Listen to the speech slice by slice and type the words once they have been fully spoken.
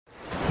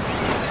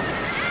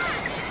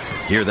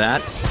Hear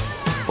that?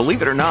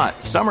 Believe it or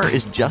not, summer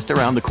is just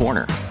around the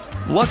corner.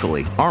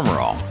 Luckily, Armor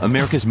All,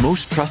 America's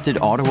most trusted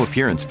auto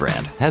appearance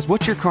brand, has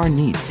what your car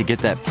needs to get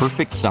that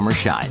perfect summer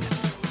shine.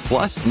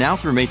 Plus, now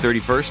through May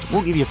 31st,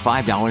 we'll give you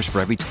 $5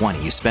 for every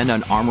 $20 you spend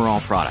on Armor All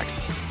products.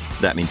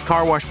 That means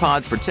car wash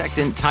pods,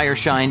 protectant, tire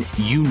shine,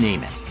 you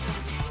name it.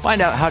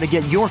 Find out how to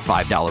get your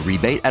 $5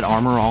 rebate at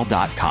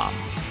armorall.com.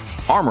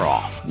 Armor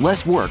All,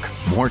 less work,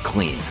 more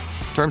clean.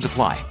 Terms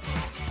apply.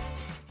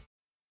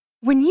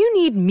 When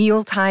you need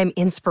mealtime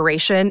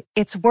inspiration,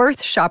 it's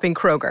worth shopping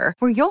Kroger,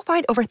 where you'll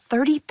find over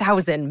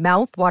 30,000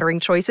 mouth-watering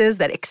choices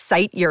that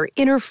excite your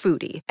inner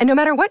foodie. And no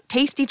matter what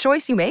tasty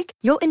choice you make,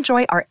 you'll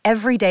enjoy our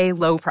everyday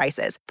low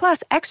prices,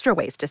 plus extra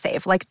ways to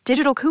save, like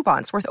digital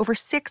coupons worth over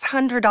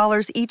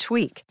 $600 each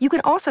week. You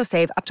can also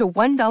save up to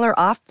 $1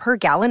 off per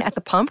gallon at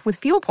the pump with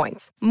fuel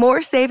points.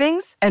 More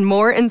savings and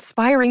more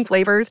inspiring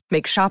flavors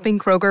make shopping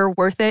Kroger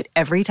worth it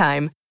every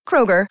time.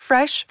 Kroger,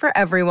 fresh for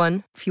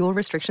everyone. Fuel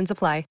restrictions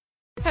apply.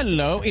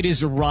 Hello, it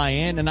is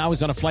Ryan, and I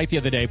was on a flight the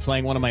other day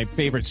playing one of my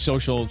favorite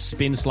social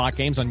spin slot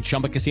games on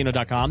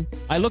ChumbaCasino.com.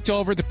 I looked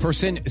over at the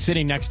person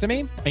sitting next to me,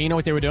 and you know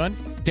what they were doing?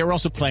 They were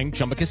also playing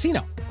Chumba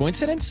Casino.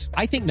 Coincidence?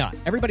 I think not.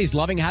 Everybody's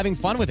loving having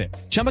fun with it.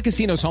 Chumba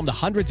Casino is home to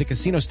hundreds of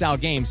casino-style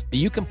games that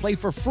you can play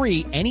for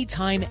free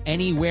anytime,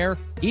 anywhere,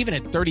 even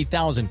at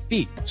 30,000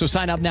 feet. So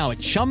sign up now at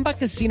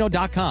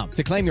ChumbaCasino.com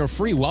to claim your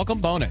free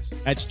welcome bonus.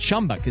 That's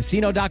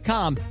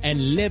ChumbaCasino.com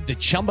and live the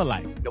Chumba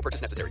life. No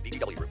purchase necessary.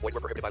 VGW. Void where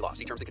prohibited by law.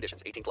 See terms and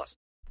conditions. 18 plus.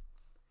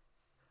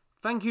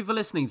 Thank you for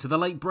listening to the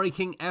Late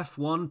Breaking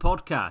F1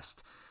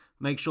 podcast.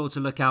 Make sure to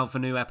look out for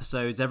new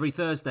episodes every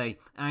Thursday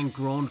and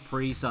Grand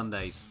Prix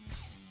Sundays.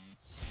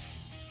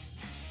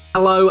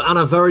 Hello and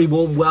a very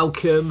warm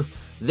welcome.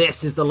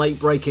 This is the Late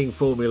Breaking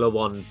Formula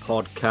One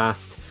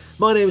podcast.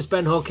 My name is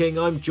Ben Hocking.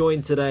 I'm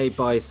joined today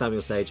by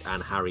Samuel Sage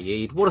and Harry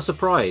Eade. What a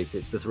surprise.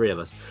 It's the three of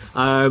us.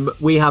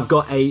 We have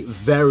got a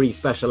very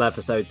special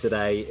episode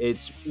today.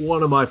 It's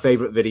one of my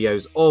favourite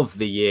videos of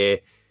the year.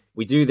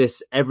 We do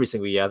this every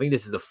single year. I think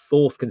this is the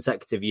fourth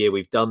consecutive year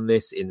we've done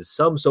this in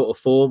some sort of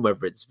form,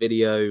 whether it's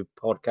video,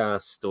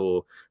 podcast,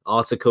 or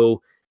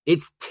article.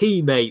 It's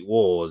Teammate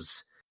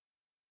Wars.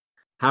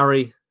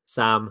 Harry,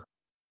 Sam,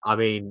 I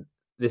mean,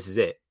 this is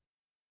it.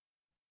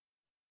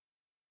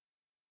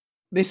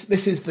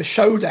 This is the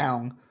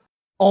showdown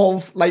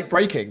of Late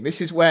Breaking.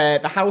 This is where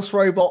the house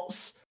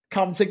robots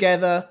come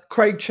together.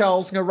 Craig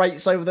Charles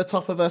narrates over the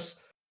top of us.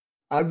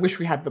 I wish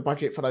we had the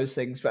budget for those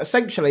things, but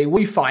essentially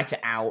we fight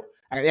it out.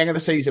 And at the end of the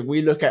season,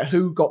 we look at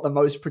who got the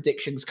most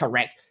predictions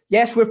correct.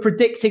 Yes, we're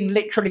predicting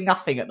literally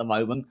nothing at the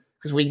moment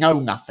because we know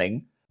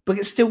nothing, but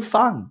it's still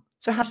fun.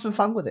 So have some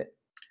fun with it.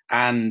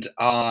 And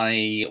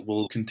I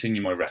will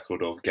continue my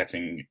record of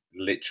getting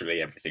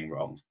literally everything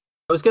wrong.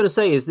 I was going to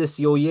say, is this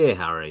your year,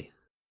 Harry?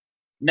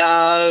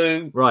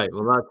 No. Right,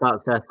 well,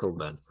 that's settled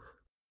then.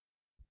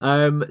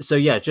 So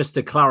yeah, just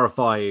to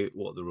clarify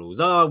what the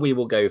rules are, we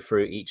will go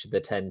through each of the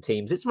 10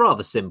 teams. It's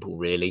rather simple,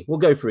 really. We'll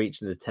go through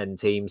each of the 10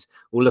 teams.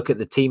 We'll look at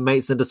the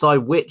teammates and decide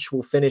which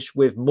will finish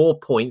with more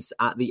points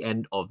at the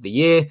end of the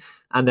year.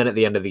 And then at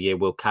the end of the year,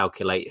 we'll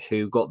calculate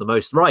who got the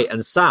most right.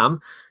 And Sam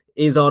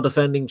is our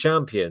defending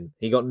champion.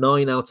 He got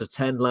 9 out of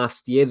 10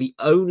 last year. The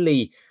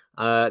only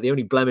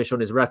blemish on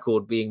his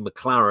record being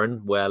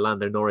McLaren, where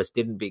Lando Norris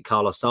didn't beat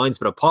Carlos Sainz.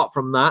 But apart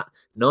from that,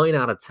 9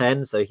 out of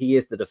 10. So he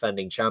is the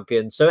defending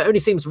champion. So it only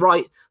seems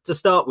right to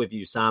start with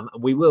you, Sam.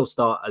 And we will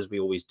start, as we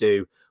always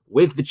do,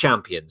 with the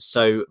champions.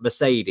 So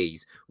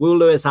Mercedes, will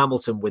Lewis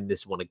Hamilton win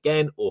this one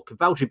again? Or can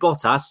Valtteri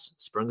Bottas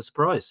spring a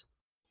surprise?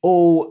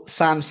 All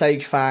Sam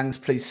Sage fans,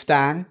 please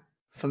stan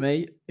for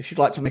me. If you'd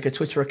like to make a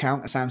Twitter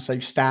account, a Sam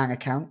Sage stan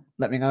account,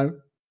 let me know.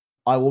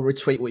 I will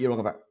retweet what you're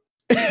wrong about.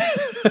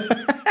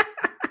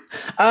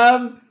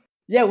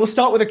 Yeah, we'll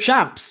start with the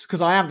champs,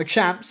 because I am the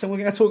champs, and we're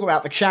going to talk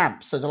about the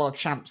champs. There's a lot of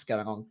champs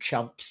going on,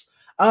 chumps.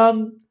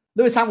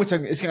 Lewis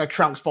Hamilton is going to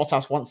trounce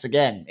Bottas once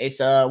again. It's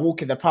a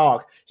walk in the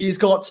park. He's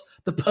got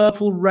the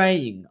purple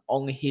rain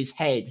on his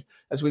head,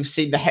 as we've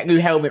seen the new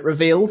helmet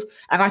revealed,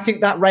 and I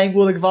think that rain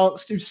will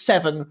advance to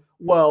 7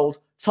 world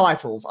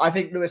titles. I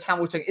think Lewis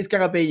Hamilton is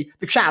going to be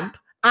the champ,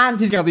 and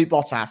he's going to beat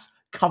Bottas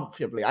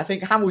comfortably. I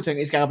think Hamilton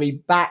is going to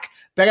be back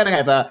better than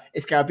ever.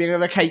 It's going to be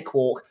a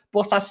cakewalk.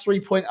 Bottas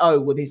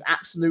 3.0 with his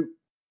absolute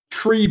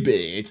tree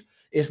beard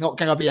is not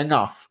going to be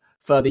enough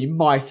for the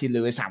mighty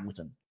Lewis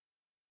Hamilton.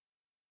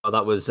 Oh,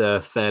 that was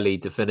fairly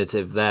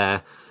definitive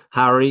there.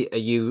 Harry, are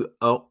you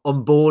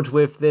on board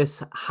with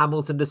this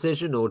Hamilton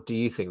decision, or do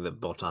you think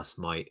that Bottas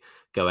might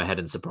go ahead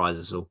and surprise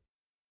us all?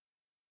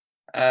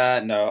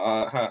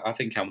 No, I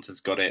think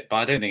Hamilton's got it, but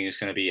I don't think it's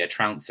going to be a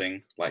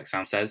trouncing, like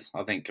Sam says.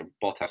 I think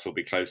Bottas will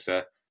be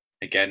closer.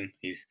 Again,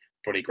 he's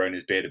probably grown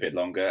his beard a bit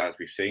longer, as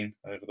we've seen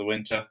over the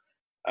winter.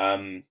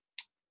 Bottas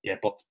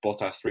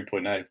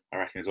 3.0, I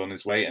reckon, is on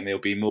his way, and he'll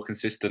be more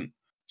consistent.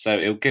 So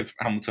it'll give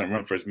Hamilton a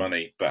run for his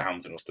money, but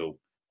Hamilton will still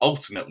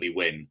ultimately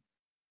win.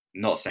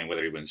 Not saying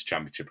whether he wins the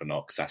championship or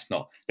not, because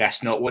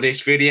that's not what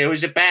this video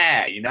is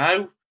about, you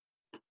know?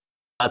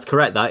 That's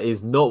correct. That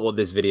is not what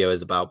this video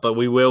is about, but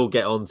we will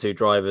get on to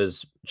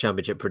Drivers'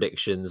 Championship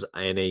predictions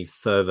in a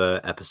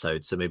further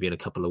episode. So maybe in a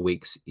couple of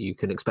weeks, you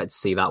can expect to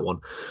see that one.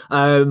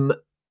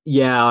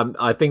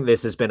 I think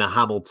this has been a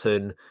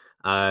Hamilton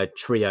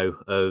trio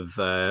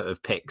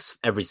of picks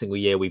every single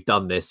year we've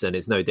done this, and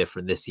it's no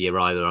different this year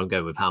either. I'm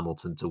going with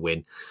Hamilton to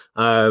win.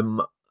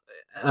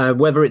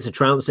 Whether it's a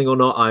trouncing or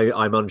not,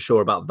 I'm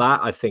unsure about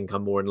that. I think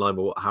I'm more in line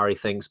with what Harry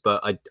thinks,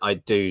 but I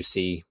do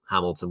see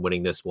Hamilton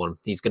winning this one.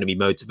 He's going to be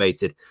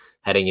motivated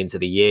heading into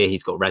the year.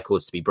 He's got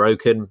records to be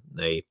broken.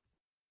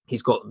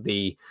 He's got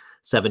the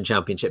 7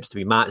 championships to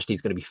be matched.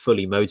 He's going to be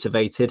fully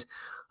motivated.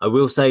 I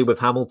will say with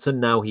Hamilton,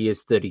 now he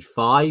is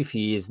 35.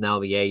 He is now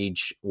the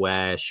age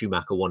where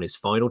Schumacher won his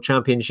final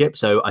championship.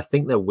 So I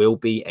think there will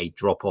be a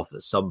drop-off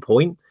at some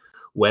point.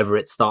 Whether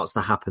it starts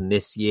to happen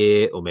this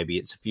year or maybe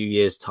it's a few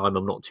years' time,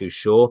 I'm not too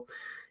sure.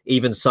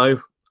 Even so,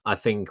 I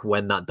think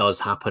when that does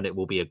happen, it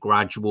will be a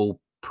gradual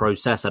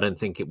process. I don't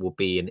think it will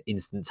be an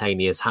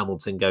instantaneous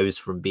Hamilton goes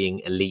from being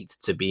elite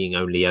to being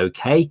only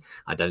okay.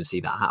 I don't see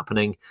that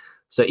happening.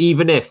 So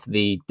even if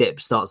the dip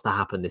starts to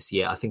happen this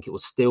year, I think it will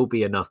still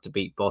be enough to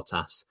beat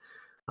Bottas.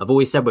 I've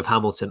always said with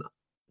Hamilton,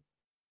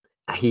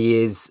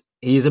 he is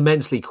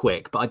immensely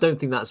quick, but I don't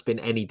think that's been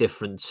any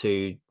different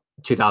to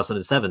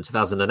 2007,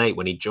 2008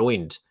 when he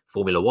joined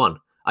Formula One.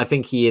 I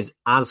think he is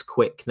as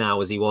quick now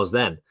as he was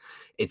then.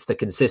 It's the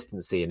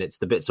consistency and it's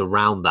the bits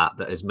around that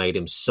has made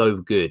him so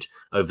good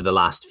over the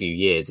last few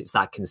years. It's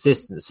that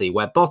consistency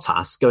where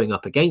Bottas going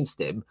up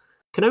against him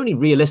can only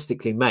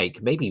realistically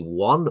make maybe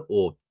 1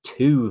 or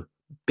 2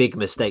 big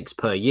mistakes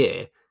per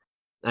year.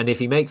 And if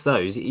he makes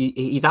those,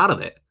 he's out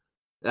of it.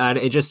 And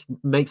it just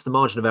makes the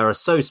margin of error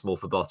so small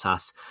for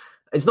Bottas.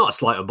 It's not a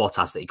slight on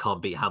Bottas that he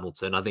can't beat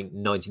Hamilton. I think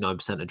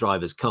 99% of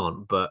drivers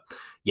can't. But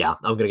yeah,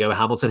 I'm going to go with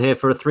Hamilton here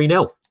for a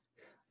 3-0.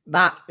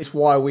 That is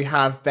why we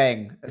have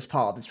Ben as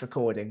part of this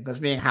recording,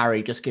 because me and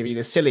Harry just give you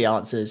the silly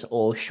answers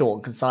or short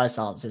and concise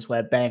answers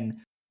where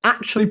Ben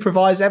actually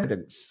provides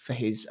evidence for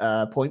his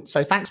point.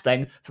 So thanks,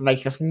 Ben, for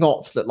making us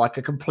not look like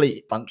a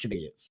complete bunch of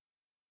idiots.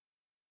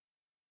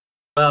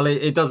 Well,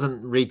 it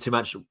doesn't read too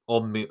much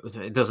on me.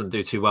 It doesn't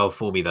do too well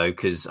for me, though,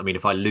 because, I mean,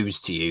 if I lose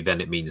to you, then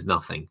it means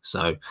nothing.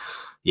 So,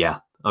 yeah,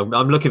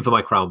 I'm looking for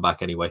my crown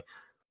back anyway.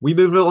 We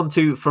move on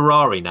to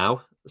Ferrari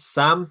now.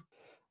 Sam,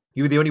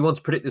 you were the only one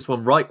to predict this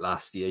one right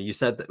last year. You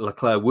said that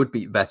Leclerc would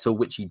beat Vettel,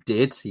 which he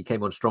did. He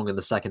came on strong in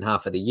the second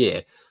half of the year.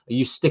 Are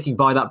you sticking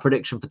by that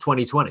prediction for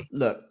 2020?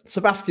 Look,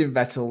 Sebastian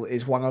Vettel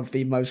is one of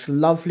the most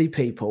lovely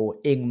people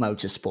in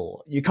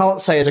motorsport. You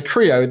can't say as a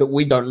trio that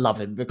we don't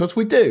love him, because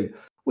we do.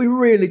 We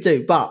really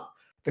do. But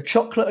the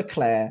chocolate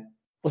eclair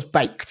was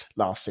baked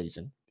last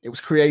season. It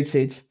was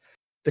created.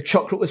 The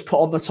chocolate was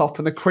put on the top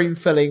and the cream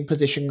filling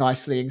positioned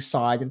nicely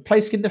inside and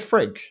placed in the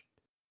fridge.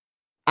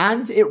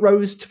 And it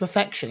rose to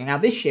perfection. And now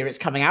this year it's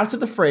coming out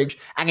of the fridge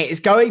and it is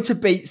going to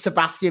beat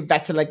Sebastian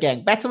Vettel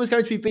again. Vettel is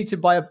going to be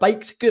beaten by a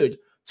baked good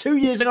 2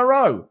 years in a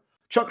row.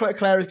 Chocolate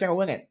Eclair is going to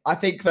win it. I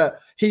think that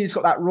he's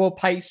got that raw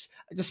pace.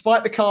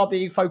 Despite the car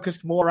being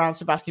focused more around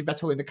Sebastian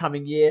Vettel in the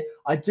coming year,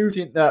 I do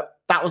think that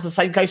was the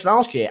same case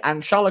last year.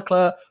 And Charles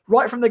Leclerc,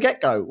 right from the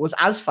get-go, was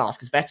as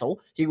fast as Vettel.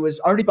 He was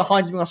only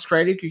behind him in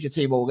Australia due to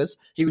Team August.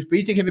 He was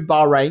beating him in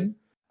Bahrain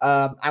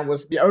and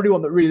was the only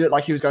one that really looked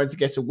like he was going to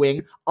get a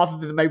win,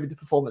 other than maybe the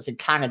performance in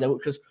Canada,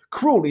 which was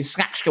cruelly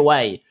snatched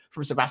away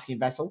from Sebastian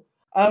Vettel.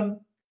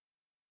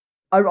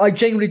 I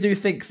genuinely do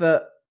think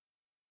that,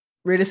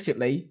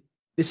 realistically,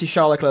 this is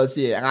Charles Leclerc's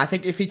year. And I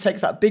think if he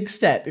takes that big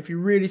step, if he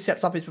really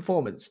steps up his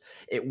performance,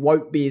 it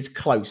won't be as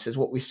close as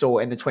what we saw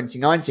in the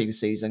 2019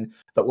 season,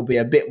 but will be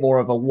a bit more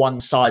of a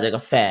one-sided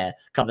affair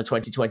come the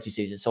 2020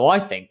 season. So I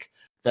think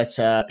that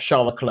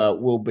Charles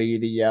Leclerc will be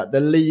the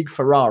league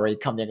Ferrari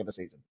come the end of the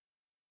season.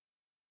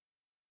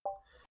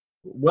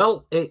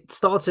 Well, it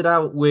started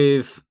out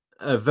with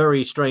a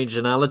very strange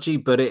analogy,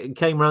 but it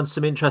came around to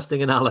some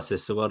interesting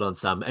analysis. So well done,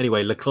 Sam.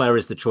 Anyway, Leclerc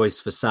is the choice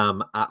for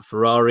Sam at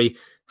Ferrari.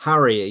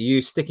 Harry, are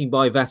you sticking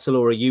by Vettel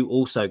or are you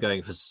also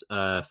going for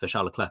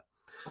Charles Leclerc?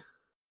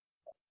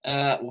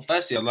 Well,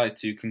 firstly, I'd like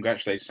to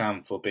congratulate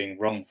Sam for being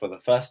wrong for the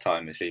first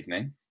time this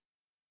evening.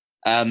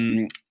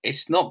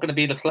 It's not going to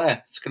be Leclerc.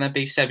 It's going to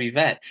be Sebi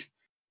Vet.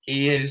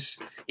 He's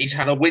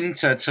had a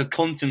winter to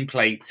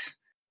contemplate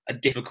a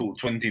difficult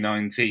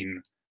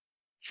 2019.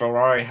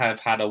 Ferrari have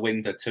had a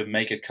winter to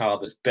make a car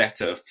that's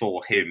better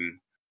for him.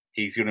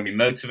 He's going to be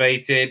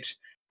motivated.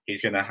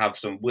 He's going to have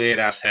some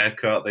weird-ass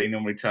haircut that he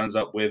normally turns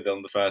up with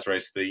on the first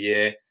race of the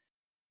year.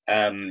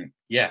 I'm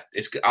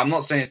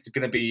not saying it's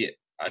going to be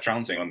a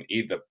trouncing on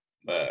either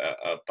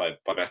by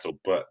Vettel,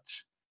 but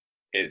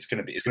it's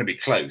going to be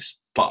close.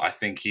 But I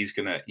think he's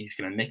going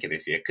to nick it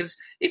this year, because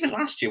even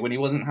last year when he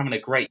wasn't having a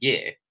great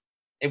year,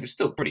 it was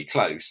still pretty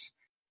close.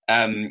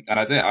 And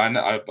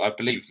I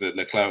believe that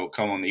Leclerc will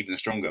come on even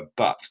stronger,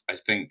 but I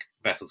think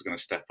Vettel's going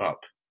to step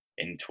up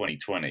in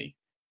 2020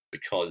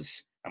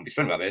 because, and we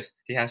spoke about this,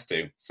 he has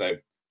to. So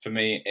for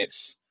me,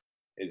 it's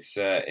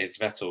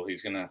Vettel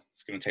who's going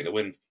to take the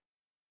win.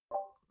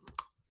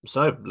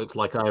 So, looks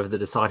like I have the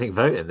deciding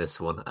vote in this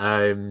one.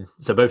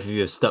 So both of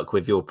you have stuck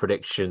with your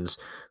predictions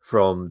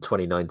from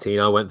 2019.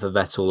 I went for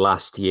Vettel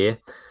last year.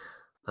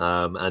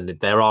 And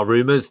there are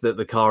rumours that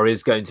the car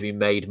is going to be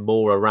made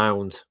more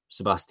around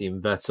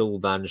Sebastian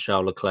Vettel than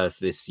Charles Leclerc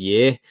this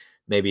year.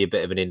 Maybe a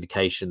bit of an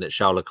indication that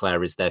Charles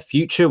Leclerc is their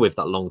future with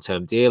that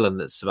long-term deal and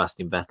that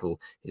Sebastian Vettel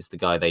is the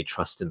guy they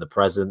trust in the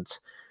present.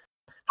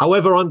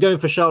 However, I'm going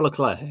for Charles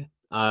Leclerc here.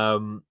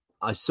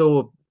 I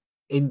saw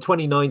in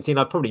 2019,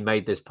 I probably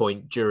made this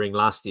point during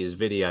last year's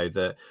video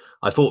that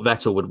I thought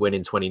Vettel would win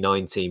in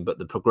 2019, but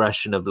the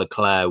progression of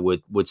Leclerc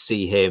would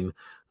see him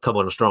come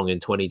on strong in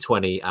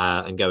 2020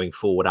 and going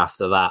forward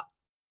after that.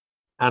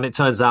 And it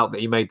turns out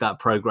that he made that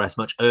progress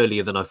much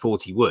earlier than I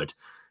thought he would.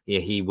 Yeah,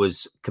 he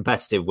was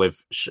competitive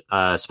with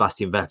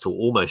Sebastian Vettel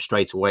almost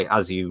straight away,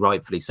 as you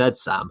rightfully said,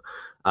 Sam.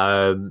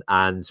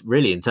 And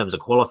really, in terms of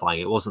qualifying,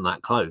 it wasn't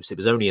that close. It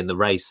was only in the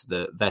race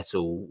that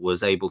Vettel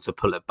was able to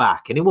pull it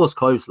back. And it was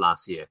close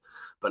last year.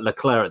 But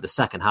Leclerc at the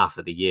second half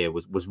of the year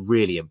was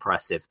really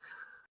impressive.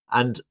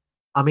 And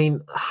I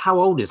mean, how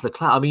old is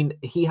Leclerc? I mean,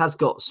 he has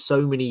got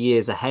so many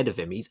years ahead of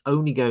him. He's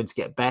only going to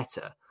get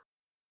better.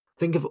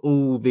 Think of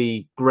all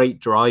the great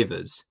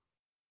drivers.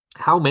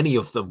 How many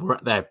of them were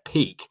at their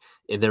peak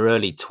in their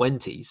early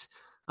 20s?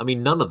 I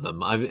mean, none of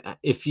them.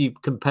 If you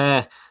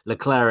compare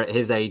Leclerc at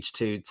his age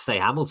to, say,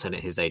 Hamilton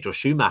at his age or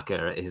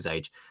Schumacher at his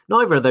age,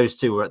 neither of those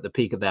two were at the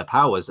peak of their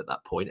powers at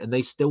that point, and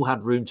they still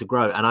had room to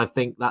grow. And I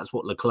think that's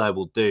what Leclerc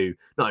will do,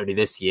 not only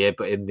this year,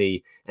 but in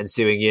the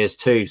ensuing years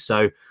too.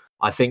 So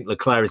I think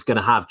Leclerc is going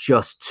to have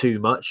just too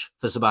much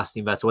for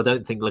Sebastian Vettel. I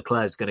don't think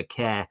Leclerc is going to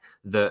care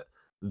that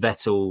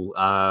Vettel,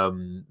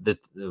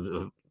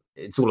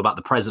 it's all about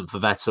the present for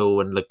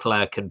Vettel, and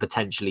Leclerc can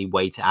potentially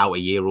wait out a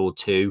year or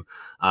two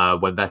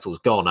when Vettel's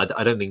gone.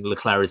 I don't think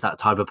Leclerc is that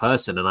type of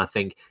person. And I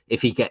think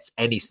if he gets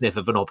any sniff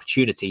of an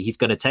opportunity, he's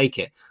going to take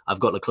it. I've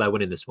got Leclerc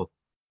winning this one.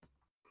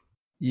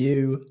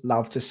 You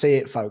love to see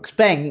it, folks.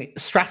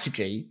 Ben's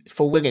strategy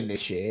for winning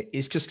this year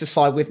is just to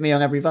side with me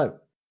on every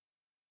vote.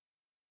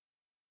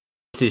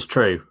 This is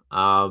true.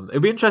 It'll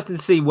be interesting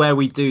to see where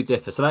we do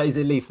differ. So that is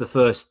at least the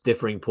first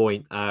differing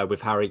point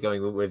with Harry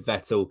going with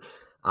Vettel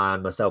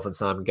and myself and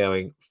Sam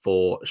going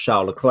for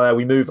Charles Leclerc.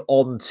 We move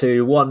on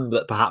to one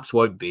that perhaps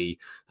won't be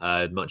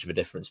much of a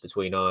difference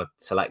between our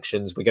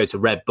selections. We go to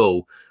Red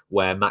Bull,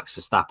 where Max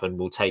Verstappen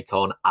will take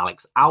on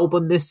Alex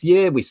Albon this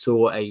year. We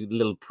saw a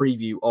little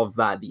preview of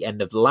that at the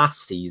end of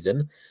last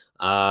season.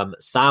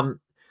 Sam,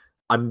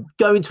 I'm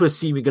going to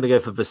assume you're going to go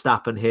for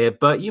Verstappen here,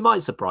 but you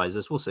might surprise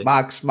us. We'll see.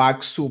 Max,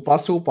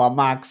 super,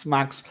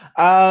 Max.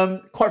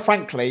 Quite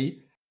frankly,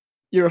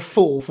 you're a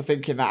fool for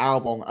thinking that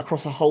Albon,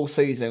 across a whole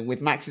season, with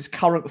Max's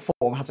current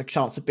form, has a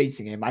chance of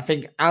beating him. I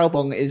think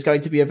Albon is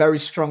going to be a very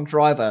strong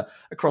driver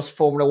across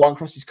Formula One,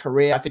 across his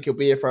career. I think he'll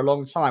be here for a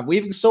long time. We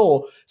even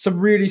saw some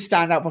really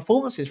standout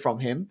performances from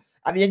him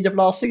at the end of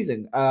last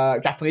season.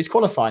 Japanese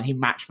qualifying, he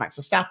matched Max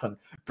Verstappen.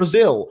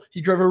 Brazil,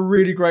 he drove a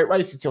really great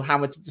race until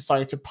Hamilton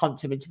decided to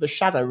punt him into the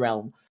shadow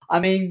realm. I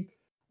mean,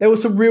 there were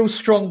some real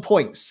strong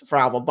points for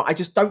Albon, but I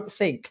just don't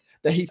think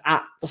that he's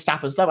at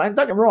Verstappen's level. And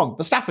don't get me wrong,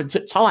 Verstappen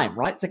took time,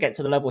 right, to get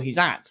to the level he's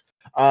at.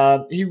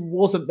 He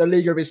wasn't the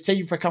leader of his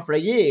team for a couple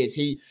of years.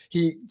 He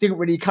didn't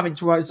really come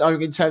into his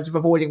own in terms of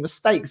avoiding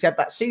mistakes. He had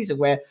that season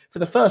where for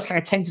the first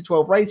kind of 10 to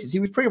 12 races, he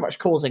was pretty much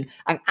causing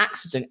an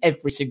accident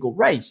every single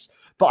race.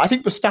 But I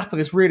think Verstappen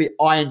has really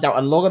ironed out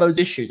a lot of those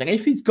issues. And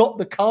if he's got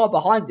the car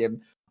behind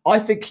him, I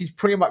think he's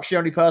pretty much the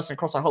only person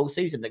across the whole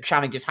season that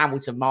challenges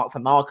Hamilton mark for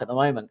mark at the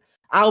moment.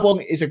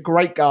 Albon is a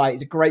great guy.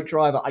 He's a great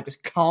driver. I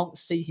just can't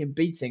see him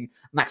beating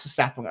Max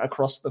Verstappen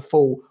across the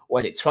full,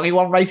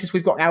 21 races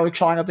we've got now with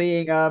China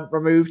being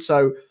removed.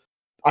 So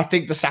I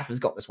think Verstappen's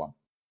got this one.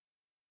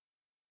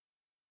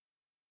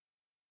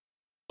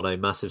 What a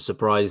massive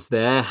surprise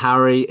there.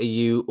 Harry, are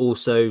you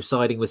also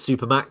siding with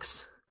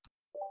Supermax?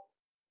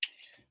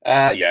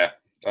 Yeah.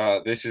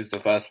 This is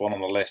the first one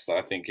on the list that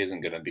I think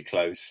isn't going to be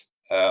close.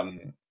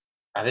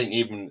 I think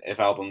even if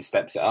Albon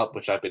steps it up,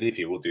 which I believe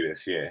he will do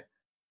this year,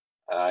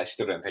 I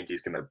still don't think he's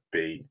going to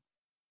be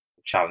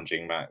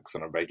challenging Max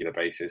on a regular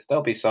basis.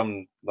 There'll be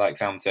some, like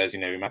Sam says,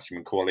 we match him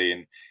in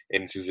quali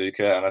in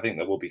Suzuka, and I think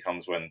there will be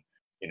times when,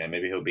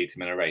 maybe he'll beat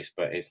him in a race,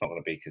 but it's not going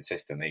to be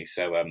consistently.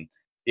 So,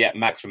 yeah,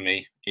 Max for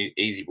me,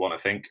 easy one, I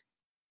think.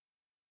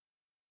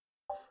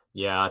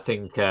 Yeah, I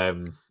think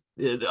I'm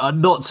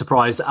not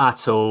surprised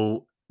at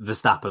all.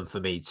 Verstappen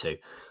for me too.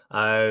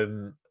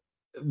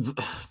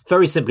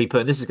 Very simply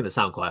put, and this is going to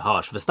sound quite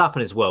harsh,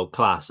 Verstappen is world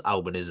class,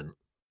 Albon isn't.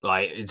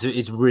 Like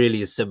it's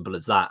really as simple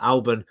as that.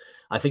 Albon,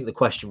 I think the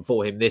question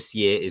for him this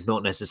year is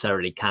not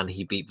necessarily can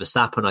he beat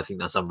Verstappen. I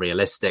think that's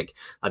unrealistic.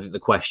 I think the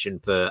question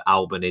for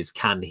Albon is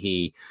can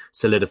he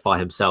solidify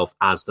himself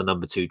as the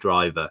number 2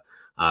 driver?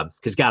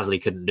 Because Gasly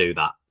couldn't do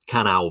that.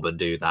 Can Albon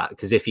do that?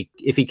 Because if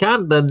he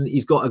can, then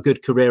he's got a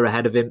good career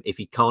ahead of him. If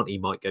he can't, he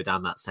might go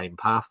down that same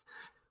path.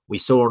 We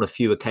saw on a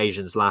few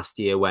occasions last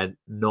year when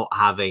not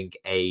having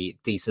a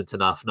decent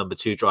enough number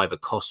 2 driver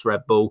cost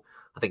Red Bull.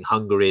 I think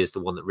Hungary is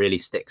the one that really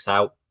sticks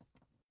out.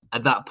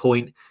 At that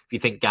point, if you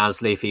think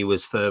Gasly, if he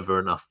was far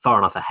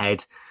enough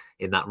ahead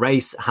in that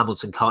race,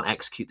 Hamilton can't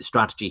execute the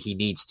strategy he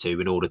needs to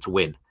in order to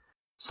win.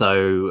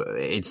 So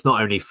it's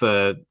not only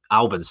for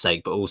Albon's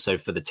sake, but also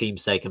for the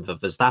team's sake and for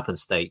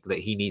Verstappen's sake that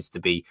he needs to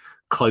be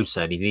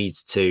closer and he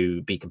needs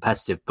to be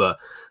competitive. But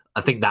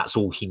I think that's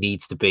all he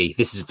needs to be.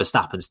 This is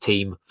Verstappen's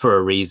team for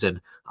a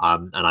reason.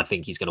 And I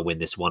think he's going to win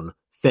this one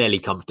fairly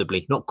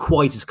comfortably. Not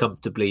quite as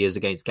comfortably as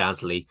against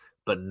Gasly,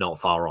 but not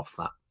far off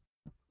that.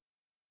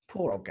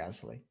 Poor old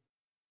Gasly.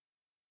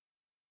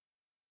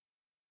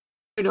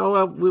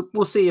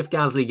 We'll see if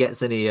Gasly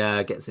gets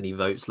any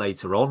votes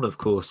later on. Of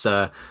course,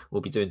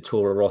 we'll be doing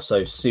Toro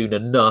Rosso soon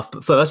enough.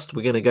 But first,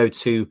 we're going to go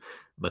to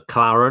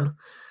McLaren.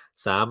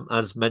 Sam,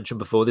 as mentioned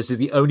before, this is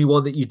the only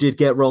one that you did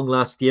get wrong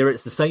last year.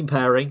 It's the same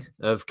pairing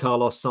of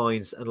Carlos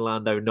Sainz and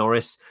Lando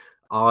Norris.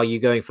 Are you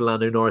going for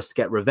Lando Norris to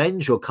get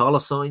revenge or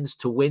Carlos Sainz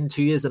to win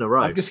 2 years in a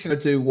row? I'm just going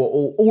to do what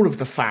all of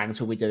the fans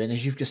will be doing.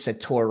 As you've just said,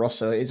 Toro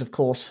Rosso is, of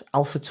course,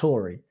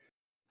 AlphaTauri.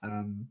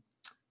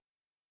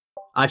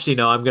 Actually,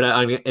 no, I'm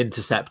going to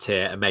intercept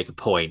here and make a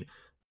point.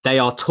 They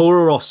are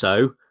Toro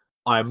Rosso.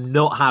 I'm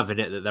not having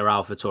it that they're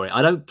AlphaTauri.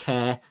 I don't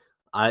care.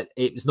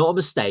 It's not a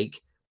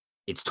mistake.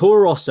 It's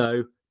Toro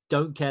Rosso.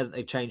 Don't care that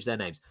they've changed their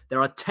names.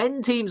 There are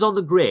 10 teams on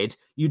the grid.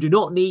 You do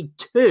not need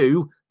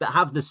 2 that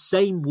have the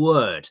same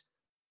word.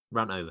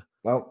 Run over.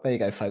 Well, there you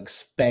go,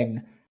 folks.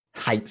 Ben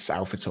hates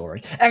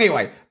AlphaTauri.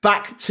 Anyway,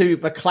 back to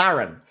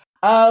McLaren.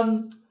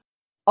 I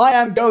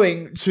am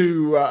going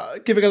to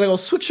give it a little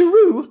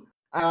switcheroo.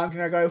 I'm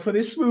going to go for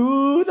this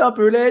smooth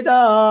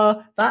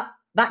operator.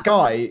 That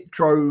guy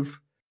drove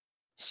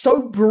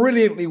so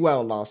brilliantly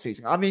well last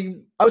season. I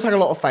mean, I always had a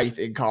lot of faith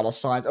in Carlos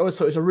Sainz. I always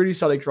thought he was a really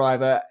solid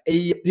driver.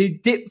 He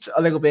dipped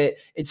a little bit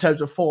in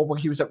terms of form when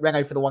he was at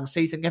Renault for the one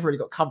season, never really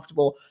got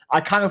comfortable.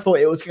 I kind of thought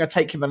it was going to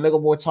take him a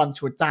little more time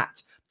to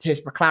adapt to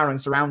his McLaren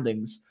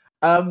surroundings.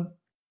 I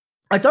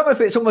don't know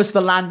if it's almost the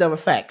Lando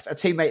effect, a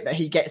teammate that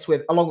he gets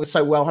with along with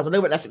so well, has a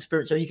little bit less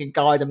experience so he can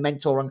guide and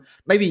mentor and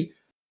maybe,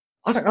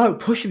 I don't know,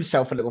 push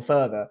himself a little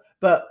further.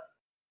 But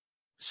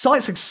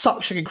Sainz had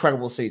such an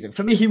incredible season.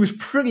 For me, he was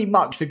pretty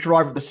much the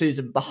driver of the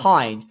season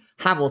behind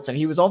Hamilton.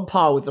 He was on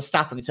par with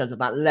Verstappen in terms of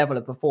that level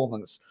of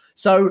performance.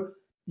 So,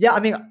 yeah, I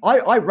mean,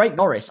 I rate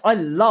Norris. I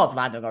love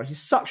Lando Norris.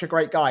 He's such a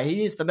great guy.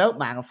 He is the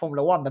milkman of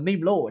Formula One, the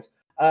meme lord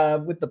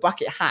with the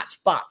bucket hat.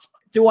 But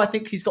do I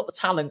think he's got the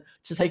talent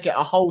to take it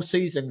a whole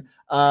season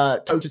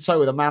toe-to-toe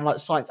with a man like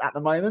Sainz at the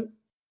moment?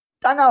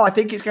 Don't know. I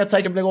think it's going to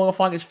take him a little while to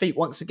find his feet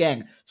once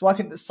again. So I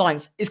think that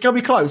Sainz, it's going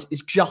to be close.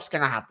 It's just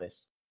going to have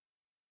this.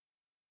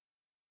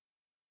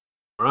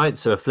 All right,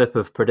 so a flip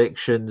of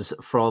predictions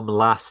from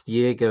last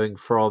year, going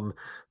from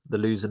the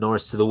loser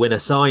Norris to the winner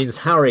Sainz.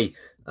 Harry,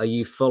 are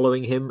you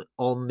following him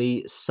on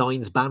the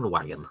Sainz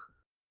bandwagon?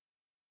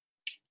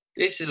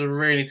 This is a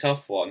really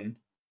tough one.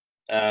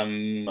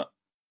 And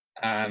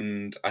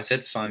I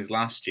said Sainz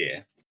last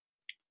year,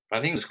 but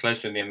I think it was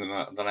closer in the end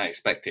than I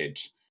expected.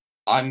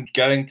 I'm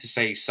going to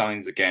say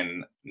Sainz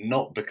again,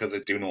 not because I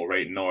do not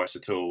rate Norris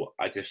at all.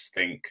 I just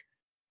think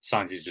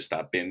Sainz is just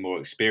that bit more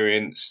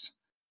experienced.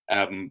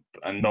 And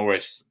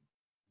Norris,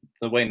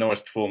 the way Norris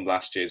performed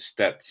last year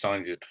stepped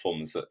Sainz's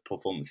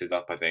performances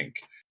up, I think.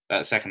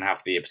 That second half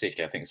of the year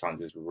particularly, I think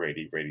Sainz is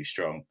really, really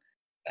strong.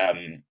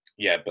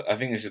 But I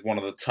think this is one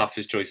of the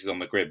toughest choices on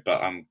the grid,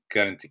 but I'm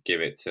going to give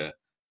it to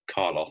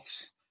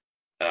Carlos,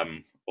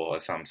 or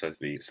as Sam says,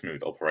 the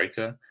smooth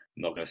operator.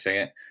 I'm not going to say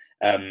it.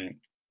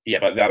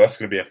 But that's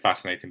going to be a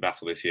fascinating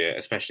battle this year,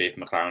 especially if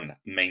McLaren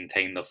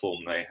maintain the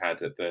form they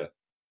had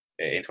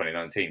in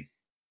 2019.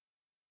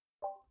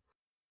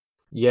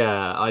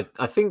 Yeah,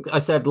 I think I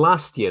said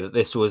last year that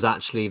this was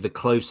actually the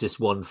closest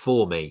one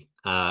for me.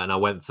 And I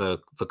went for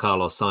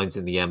Carlos Sainz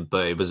in the end,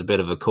 but it was a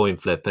bit of a coin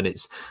flip, and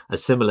it's a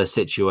similar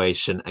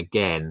situation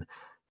again.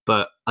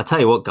 But I tell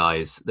you what,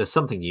 guys, there's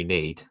something you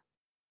need.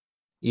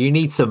 You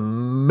need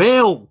some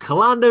milk.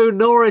 Lando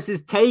Norris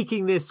is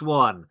taking this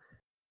one.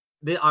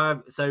 We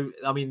have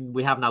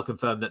now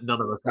confirmed that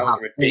none of us have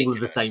all of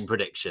the same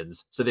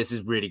predictions. So this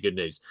is really good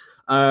news.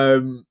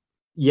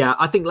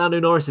 I think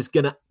Lando Norris is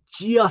going to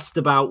just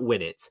about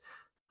win it.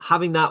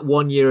 Having that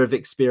 1 year of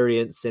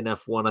experience in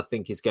F1, I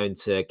think, is going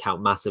to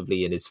count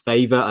massively in his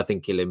favour. I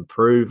think he'll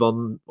improve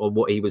on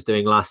what he was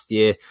doing last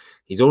year.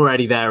 He's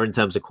already there in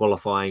terms of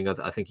qualifying.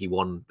 I think he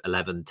won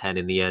 11-10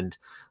 in the end.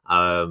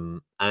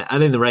 And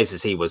in the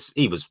races, he was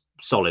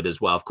solid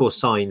as well. Of course,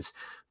 Sainz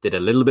did a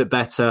little bit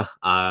better.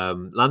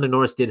 Lando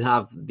Norris did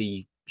have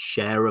the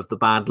share of the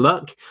bad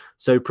luck.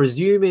 So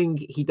presuming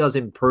he does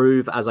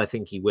improve, as I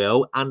think he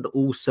will, and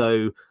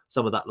also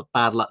some of that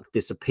bad luck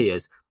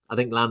disappears, I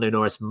think Lando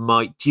Norris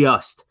might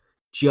just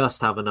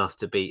have enough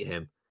to beat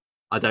him.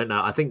 I don't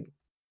know. I think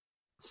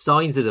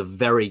Sainz is a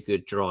very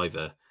good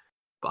driver,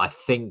 but I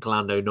think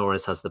Lando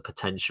Norris has the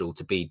potential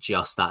to be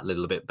just that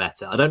little bit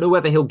better. I don't know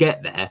whether he'll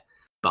get there,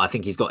 but I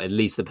think he's got at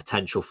least the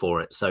potential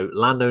for it. So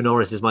Lando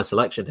Norris is my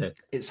selection here.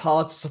 It's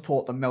hard to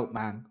support the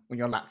milkman when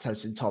you're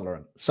lactose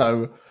intolerant.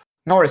 So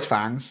Norris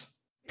fans,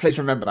 please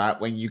remember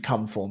that when you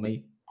come for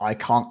me. I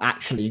can't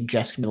actually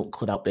ingest milk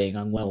without being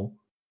unwell.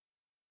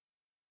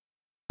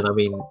 I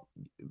mean,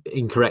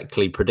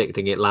 incorrectly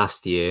predicting it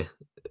last year,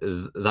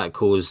 that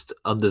caused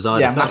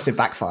undesired effects. Massive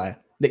backfire,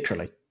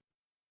 literally.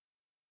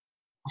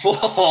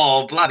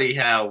 Oh, bloody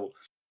hell.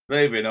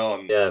 Moving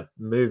on. Yeah,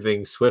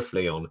 moving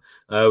swiftly on.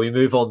 We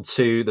move on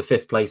to the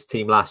 5th place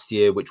team last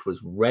year, which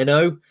was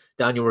Renault.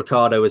 Daniel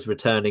Ricciardo is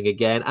returning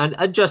again.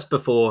 And just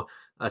before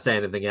I say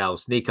anything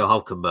else, Nico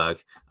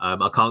Hülkenberg,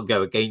 I can't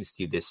go against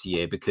you this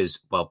year because,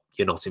 well,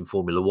 you're not in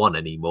Formula One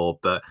anymore.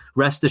 But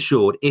rest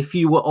assured, if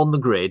you were on the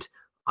grid,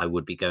 I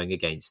would be going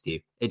against you.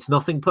 It's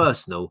nothing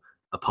personal.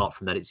 Apart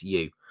from that, it's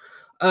you.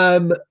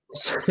 I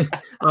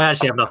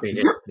actually have nothing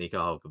against Nico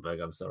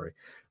Hülkenberg. I'm sorry.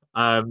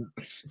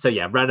 So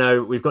yeah,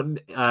 Renault, we've got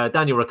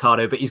Daniel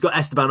Ricciardo, but he's got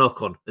Esteban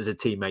Ocon as a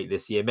teammate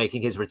this year,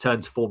 making his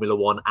return to Formula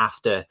One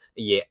after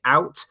a year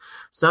out.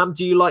 Sam,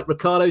 do you like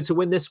Ricciardo to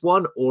win this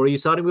one, or are you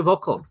siding with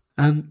Ocon?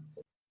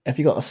 Have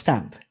you got a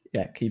stamp?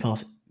 Yeah, can you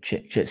pass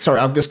it? Shit. Sorry,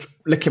 I'm just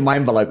licking my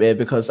envelope here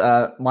because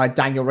my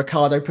Daniel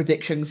Ricciardo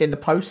prediction's in the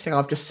post and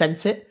I've just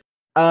sent it.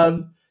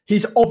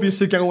 He's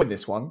obviously going to win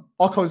this one.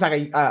 Ocon's had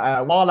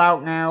a while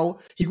out now.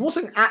 He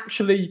wasn't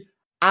actually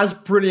as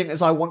brilliant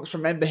as I once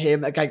remember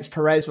him against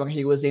Perez when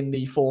he was in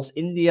the Force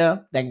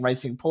India, then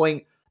Racing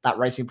Point. That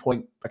Racing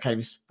Point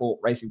became Sport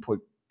Racing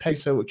Point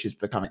Pacer, which is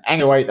becoming...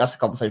 Anyway, that's a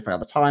conversation for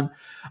another time.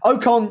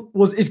 Ocon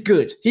is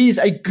good. He's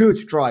a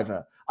good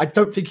driver. I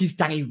don't think he's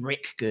Danny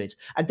Rick good.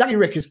 And Danny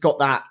Rick has got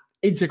that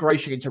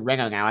integration into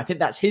Renault now. I think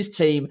that's his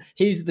team.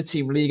 He's the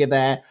team leader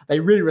there. They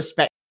really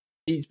respect him.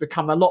 He's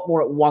become a lot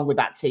more at one with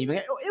that team. And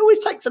it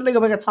always takes a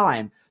little bit of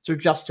time to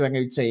adjust to a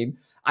new team.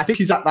 I think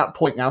he's at that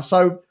point now.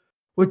 So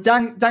with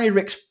Danny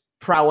Rick's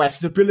prowess,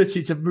 his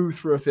ability to move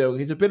through a field,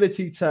 his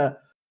ability to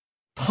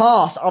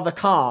pass other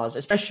cars,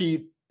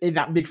 especially in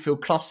that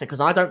midfield cluster,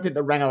 because I don't think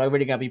the Renault are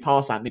really going to be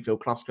past that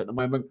midfield cluster at the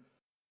moment,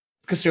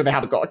 considering they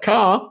haven't got a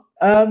car.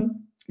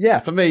 Yeah,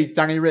 for me,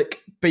 Danny Rick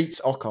beats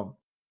Ocon.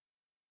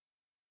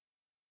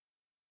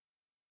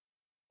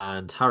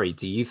 And Harry,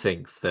 do you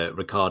think that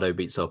Ricciardo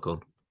beats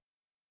Ocon?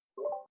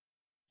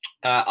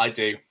 I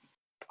do.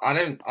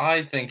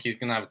 I think he's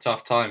going to have a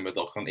tough time with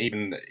Ocon,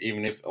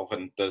 even if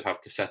Ocon does have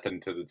to settle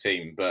into the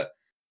team. But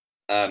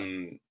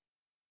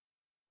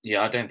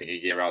yeah, I don't think a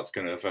year out's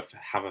going to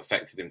have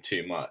affected him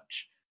too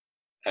much.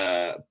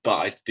 But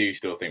I do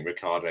still think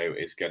Ricciardo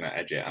is going to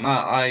edge it. And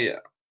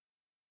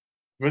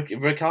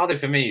Ricciardo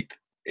for me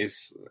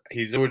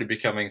he's already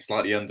becoming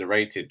slightly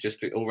underrated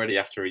just already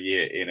after a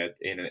year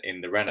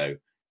in the Renault.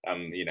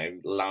 Lying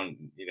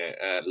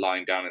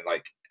down in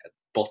like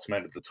bottom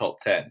end of the top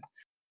 10.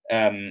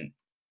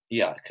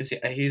 Yeah, because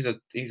he's a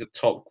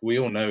top. We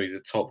all know he's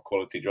a top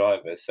quality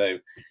driver. So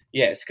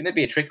yeah, it's going to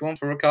be a tricky one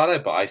for Ricciardo,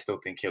 but I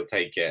still think he'll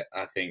take it.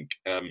 I think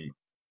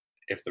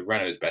if the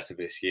Renault is better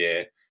this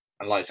year,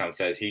 and like Sam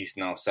says, he's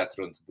now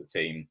settled into the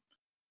team.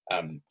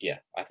 Yeah,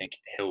 I think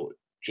he'll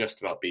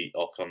just about beat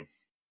Ocon.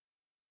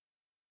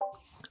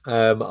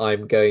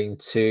 I'm going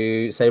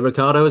to say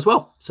Ricciardo as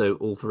well. So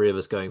all three of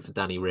us going for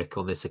Danny Rick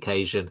on this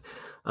occasion.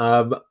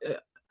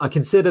 I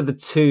consider the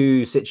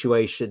two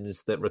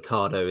situations that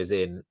Ricciardo is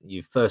in.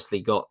 You've firstly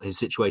got his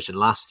situation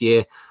last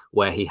year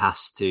where he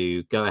has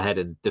to go ahead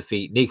and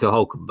defeat Nico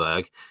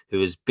Hülkenberg, who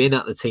has been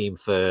at the team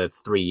for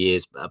 3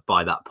 years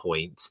by that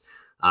point.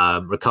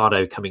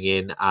 Ricciardo coming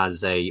in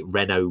as a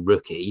Renault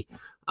rookie,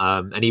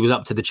 and he was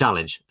up to the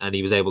challenge and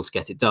he was able to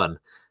get it done.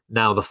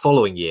 Now, the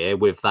following year,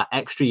 with that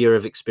extra year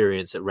of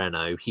experience at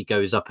Renault, he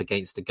goes up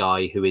against a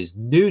guy who is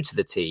new to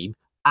the team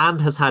and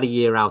has had a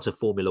year out of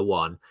Formula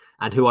One,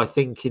 and who I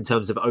think in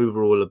terms of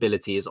overall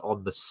ability is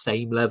on the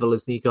same level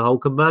as Nico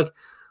Hülkenberg.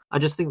 I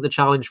just think the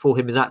challenge for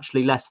him is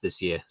actually less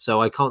this year,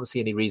 so I can't see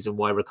any reason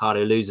why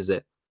Ricciardo loses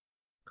it.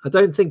 I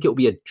don't think it'll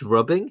be a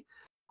drubbing.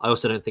 I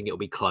also don't think it'll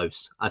be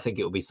close. I think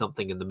it'll be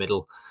something in the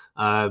middle.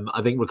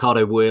 I think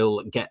Ricciardo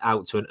will get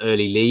out to an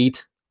early lead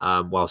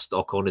whilst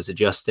Ocon is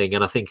adjusting,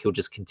 and I think he'll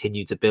just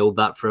continue to build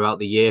that throughout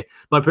the year.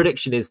 My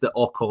prediction is that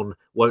Ocon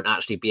won't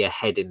actually be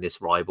ahead in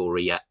this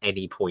rivalry at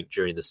any point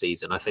during the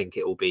season. I think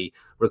it will be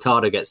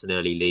Ricciardo gets an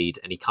early lead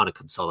and he kind of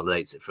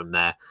consolidates it from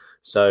there.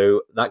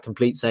 So that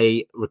completes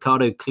a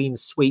Ricciardo clean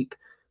sweep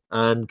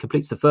and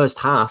completes the first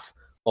half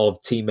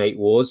of Teammate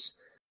Wars.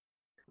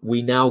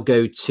 We now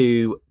go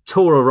to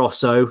Toro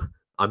Rosso.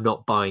 I'm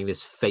not buying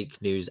this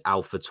fake news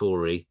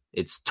AlphaTauri.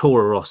 It's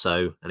Toro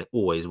Rosso and it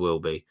always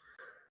will be.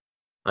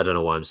 I don't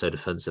know why I'm so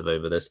defensive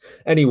over this.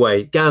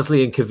 Anyway,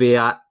 Gasly and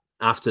Kvyat,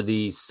 after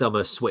the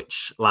summer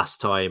switch last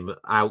time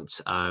out,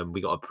 we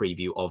got a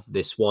preview of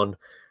this one.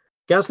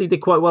 Gasly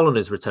did quite well on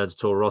his return to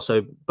Toro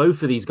Rosso.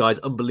 Both of these guys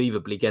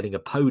unbelievably getting a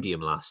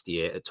podium last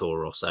year at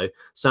Toro Rosso.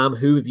 Sam,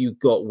 who have you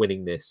got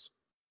winning this?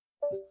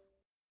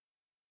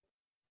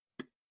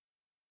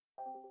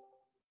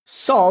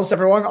 Soz,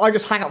 everyone. I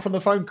just hang up from the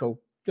phone call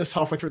just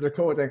halfway through the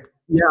recording.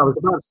 Yeah, I was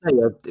about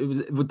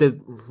to say,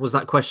 was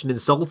that question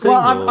insulting?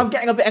 Well, I'm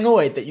getting a bit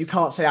annoyed that you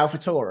can't say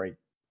AlphaTauri.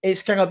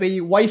 It's going to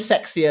be way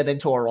sexier than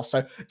Toro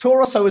Rosso. Toro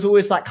Rosso is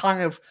always that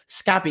kind of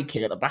scabby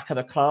kid at the back of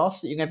the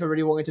class that you never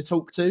really wanted to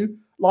talk to.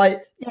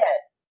 Like, yeah.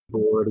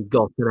 You've already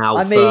got an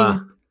Alpha. I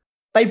mean,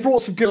 they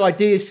brought some good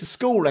ideas to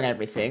school and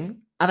everything.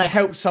 and they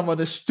helped some of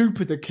the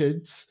stupider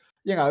kids,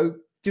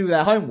 do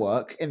their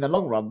homework in the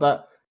long run,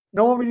 but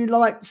no one really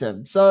liked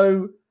them.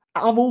 So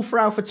I'm all for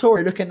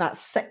AlphaTauri looking that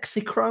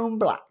sexy chrome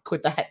black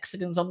with the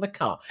hexagons on the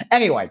car.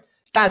 Anyway,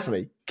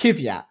 Gasly,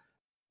 Kvyat.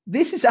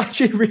 This is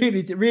actually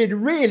really, really,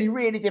 really,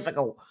 really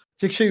difficult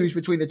to choose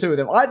between the two of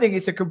them. I think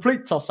it's a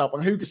complete toss-up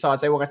on who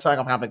decides they want to turn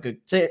up and have a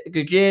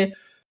good year.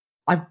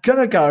 I'm going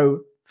to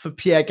go for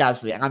Pierre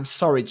Gasly, and I'm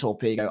sorry,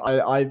 Torpedo.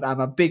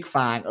 I'm a big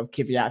fan of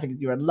Kvyat. I think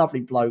you're a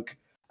lovely bloke.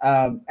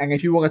 And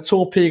if you want to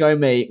torpedo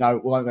me, no,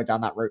 we won't go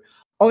down that route.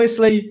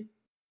 Honestly,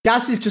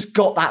 Gasly's just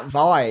got that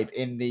vibe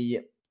in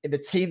the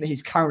team that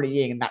he's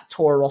currently in that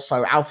Toro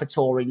Rosso,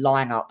 AlphaTauri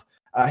lineup.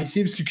 He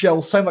seems to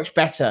gel so much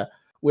better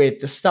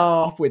with the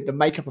staff, with the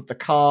makeup of the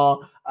car,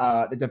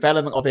 the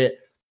development of it.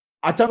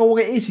 I don't know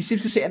what it is. He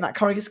seems to sit in that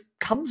car and just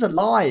comes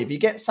alive. He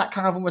gets that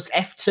kind of almost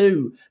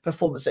F2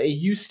 performance that he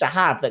used to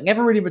have that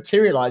never really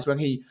materialized when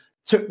he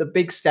took the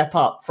big step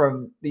up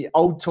from the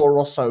old Toro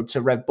Rosso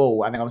to Red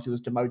Bull and then obviously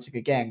was demoted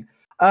again.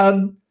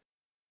 I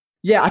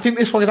think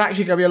this one is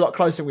actually going to be a lot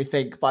closer than we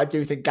think, but I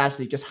do think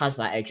Gasly just has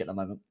that edge at the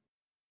moment.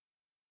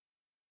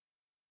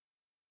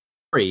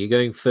 Are you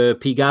going for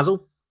P.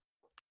 Gasl?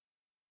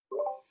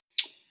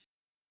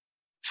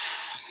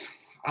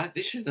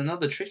 This is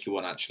another tricky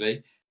one,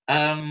 actually.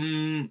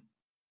 I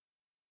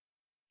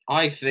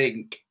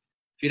think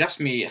if you'd asked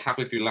me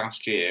halfway through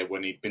last year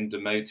when he'd been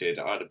demoted,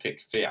 I'd have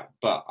picked Kvyat.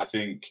 But I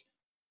think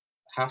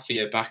half a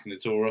year back in the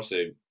Toro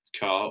Rosso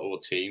car or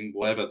team,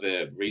 whatever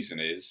the reason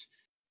is,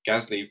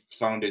 Gasly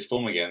found his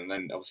form again. And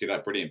then obviously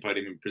that brilliant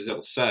podium in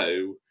Brazil.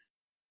 So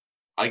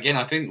again,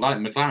 I think like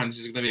McLaren, this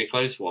is going to be a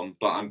close one,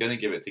 but I'm going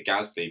to give it to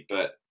Gasly.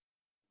 But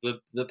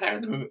the pair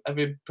of them have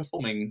been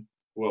performing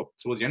well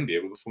towards the end of the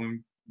year. We're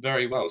performing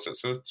very well. So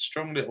it's a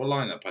strong little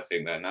lineup, I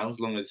think, there now, as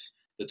long as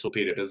the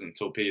torpedo doesn't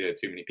torpedo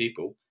too many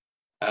people.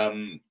 But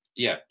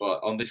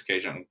on this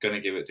occasion, I'm going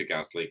to give it to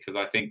Gasly because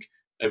I think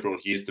overall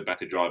he is the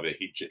better driver.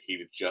 He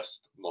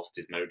just lost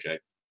his mojo.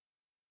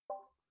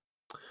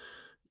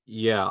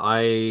 Yeah,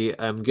 I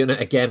am going to,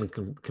 again,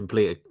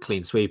 complete a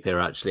clean sweep here,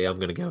 actually. I'm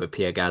going to go with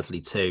Pierre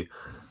Gasly too.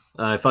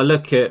 If I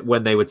look at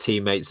when they were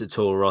teammates at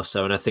Toro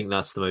Rosso, and I think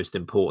that's the most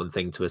important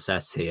thing to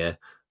assess here,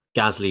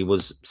 Gasly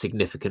was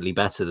significantly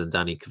better than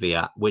Danny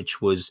Kvyat,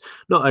 which was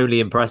not only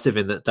impressive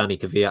in that Danny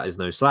Kvyat is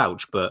no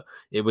slouch, but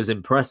it was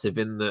impressive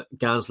in that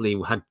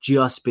Gasly had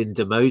just been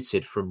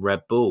demoted from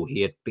Red Bull.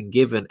 He had been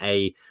given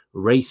a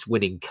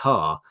race-winning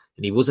car,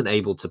 and he wasn't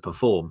able to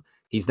perform.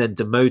 He's then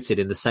demoted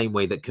in the same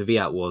way that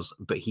Kvyat was,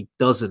 but he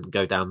doesn't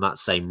go down that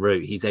same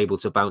route. He's able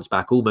to bounce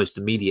back almost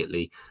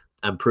immediately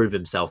and prove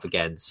himself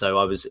again. So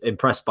I was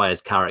impressed by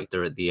his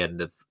character at the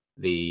end of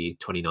the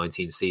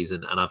 2019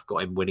 season, and I've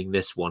got him winning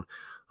this one.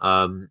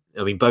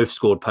 Both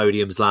scored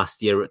podiums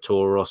last year at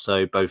Toro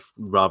Rosso, both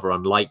rather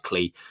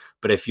unlikely.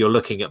 But if you're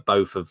looking at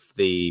both of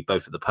the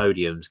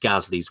podiums,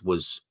 Gasly's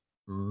was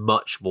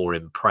much more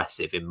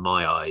impressive in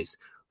my eyes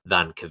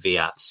than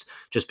Kvyat's,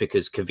 just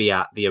because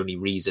Kvyat, the only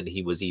reason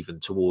he was even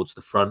towards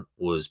the front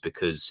was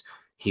because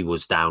he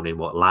was down in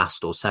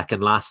last or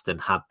second last and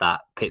had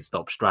that pit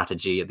stop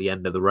strategy at the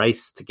end of the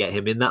race to get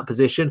him in that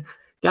position.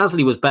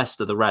 Gasly was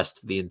best of the rest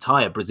for the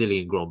entire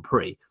Brazilian Grand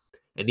Prix.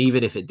 And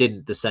even if it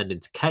didn't descend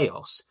into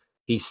chaos,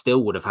 he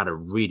still would have had a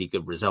really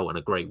good result and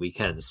a great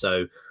weekend.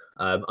 So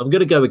I'm going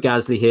to go with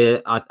Gasly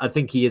here. I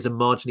think he is a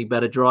marginally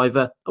better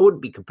driver. I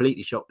wouldn't be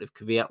completely shocked if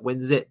Kvyat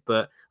wins it,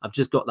 but I've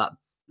just got that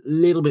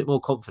little bit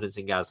more confidence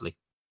in Gasly.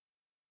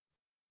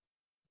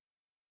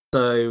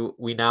 So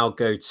we now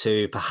go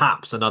to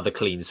perhaps another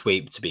clean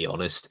sweep, to be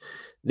honest.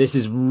 This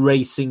is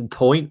Racing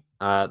Point.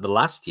 The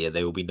last year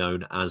they will be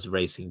known as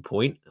Racing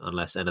Point,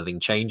 unless anything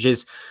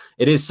changes.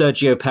 It is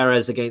Sergio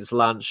Perez against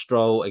Lance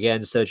Stroll.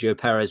 Again, Sergio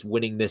Perez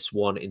winning this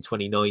one in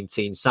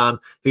 2019. Sam,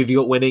 who have you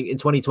got winning in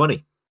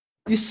 2020?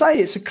 You say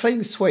it's a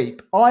clean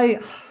sweep. I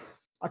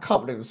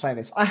can't believe I'm saying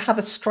this. I have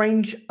a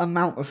strange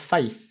amount of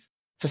faith,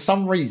 for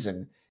some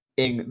reason,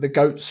 in the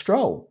GOAT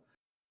Stroll.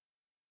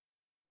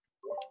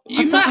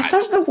 I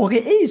don't know what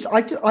it is.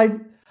 I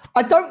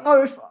don't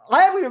know if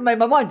I haven't even made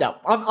my mind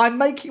up.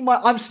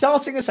 I'm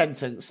starting a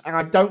sentence and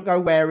I don't know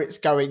where it's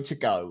going to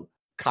go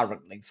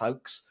currently,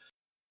 folks.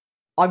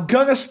 I'm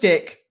gonna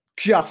stick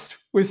just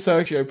with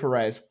Sergio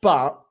Perez,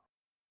 but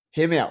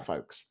hear me out,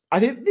 folks. I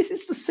think this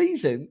is the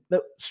season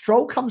that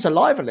Stroll comes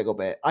alive a little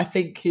bit. I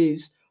think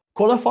his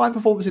qualifying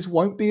performances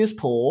won't be as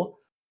poor.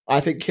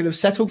 I think he'll have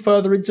settled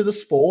further into the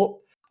sport.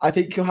 I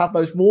think he'll have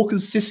those more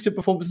consistent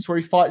performances where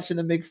he fights in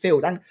the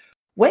midfield. And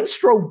when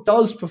Stroll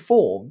does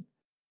perform,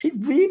 he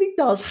really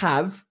does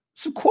have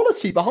some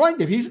quality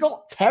behind him. He's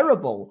not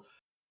terrible.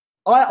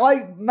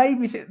 I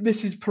maybe think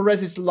this is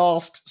Perez's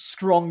last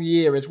strong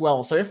year as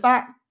well. So if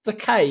that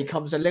decay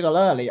comes a little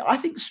early, I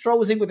think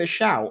Stroll's in with a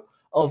shout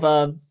of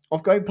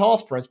going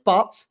past Perez.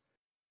 But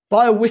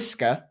by a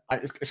whisker,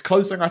 it's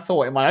closer than I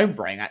thought in my own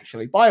brain,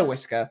 actually. By a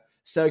whisker,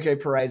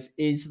 Sergio Perez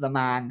is the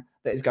man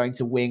that is going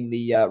to win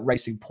the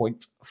Racing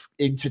Point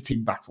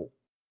inter-team battle.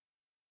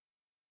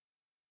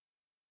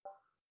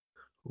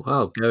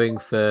 Wow, going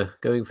for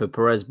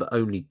Perez, but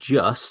only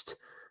just.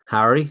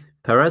 Harry,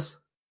 Perez?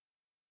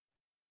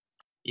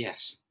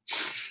 Yes.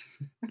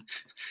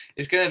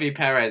 It's going to be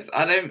Perez.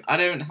 I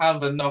don't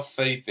have enough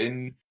faith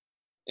in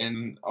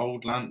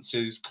old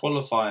Lance's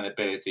qualifying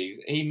abilities.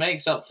 He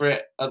makes up for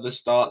it at the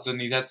starts, and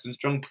he's had some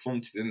strong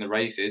performances in the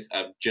races.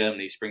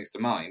 Germany springs to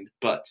mind,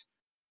 but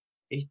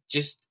he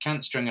just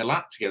can't string a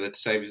lap together to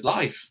save his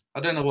life. I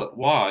don't know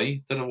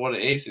why. Don't know what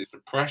it is. It's the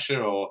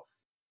pressure, or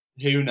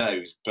who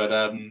knows. But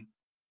I'm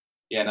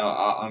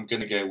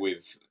going to go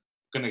with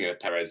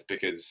Perez,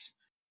 because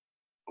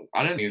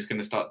I don't think it's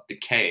going to start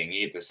decaying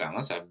either, Sam.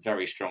 That's a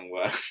very strong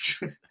word.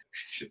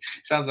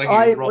 Sounds like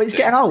he's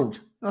getting old.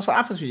 That's what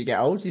happens when you get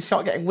old. You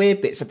start getting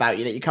weird bits about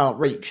you that you can't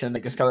reach, and they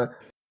just go.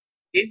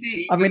 Is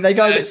he? I mean, they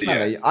go a bit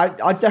smelly.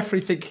 I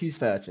definitely think he's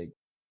 30.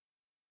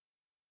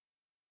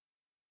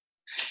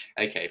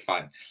 Okay,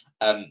 fine.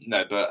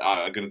 No, but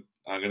I'm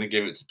gonna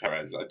give it to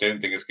Perez. I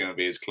don't think it's going to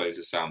be as close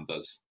as Sam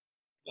does.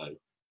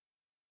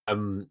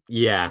 No.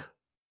 Yeah.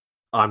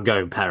 I'm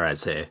going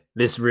Perez here.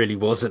 This really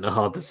wasn't a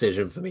hard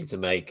decision for me to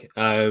make.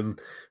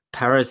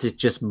 Perez is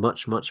just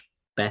much, much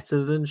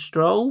better than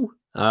Stroll.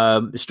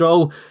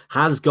 Stroll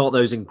has got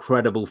those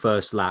incredible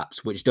first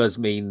laps, which does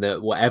mean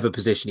that whatever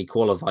position he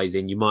qualifies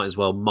in, you might as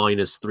well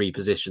minus 3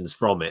 positions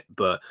from it.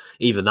 But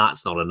even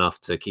that's not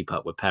enough to keep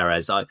up with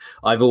Perez.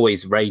 I've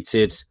always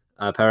rated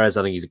Perez.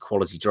 I think he's a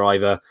quality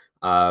driver.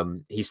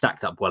 He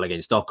stacked up well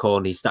against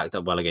Ocon. He stacked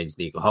up well against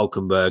Nico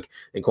Hülkenberg.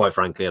 And quite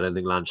frankly, I don't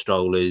think Lance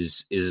Stroll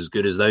is as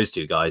good as those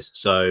two guys.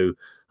 So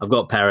I've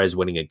got Perez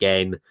winning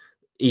again.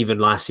 Even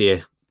last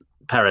year,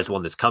 Perez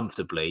won this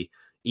comfortably,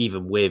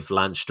 even with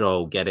Lance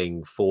Stroll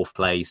getting 4th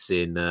place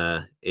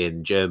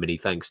in Germany,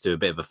 thanks to a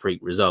bit of a freak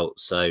result.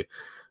 So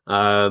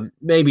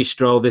maybe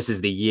Stroll, this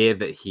is the year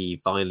that he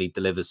finally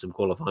delivers some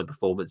qualifying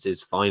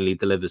performances, finally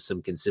delivers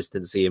some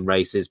consistency in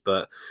races,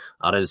 but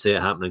I don't see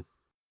it happening.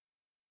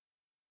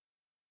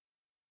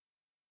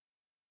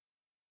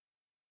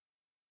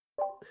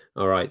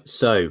 All right,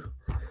 so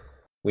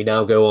we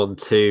now go on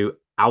to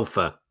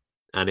Alpha,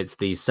 and it's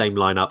the same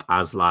lineup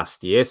as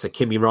last year. So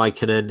Kimi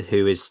Räikkönen,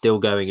 who is still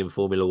going in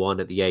Formula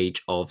One at the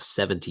age of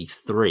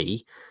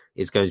 73,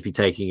 is going to be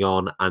taking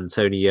on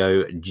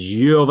Antonio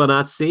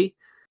Giovinazzi.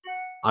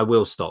 I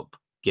will stop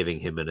giving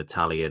him an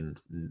Italian.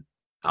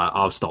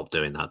 I'll stop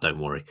doing that, don't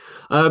worry.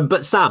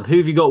 But Sam, who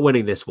have you got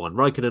winning this one,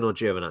 Räikkönen or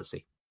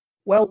Giovinazzi?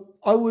 Well,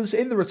 I was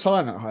in the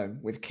retirement home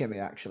with Kimi,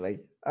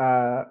 actually.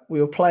 We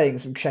were playing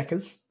some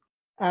checkers.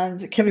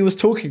 And Kimi was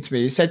talking to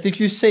me. He said, "Did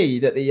you see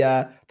that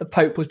the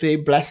Pope was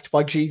being blessed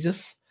by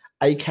Jesus,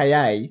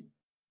 aka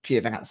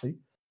Giovinazzi?"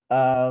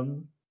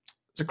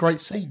 It's a great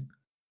scene.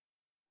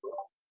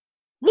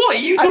 What are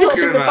you talking about? Have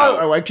you seen the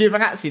photo where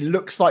Giovinazzi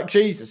looks like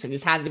Jesus and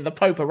he's handing the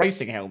Pope a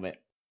racing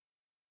helmet?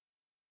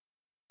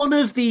 One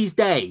of these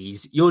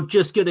days, you're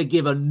just going to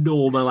give a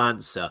normal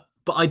answer,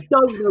 but I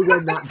don't know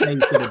when that day's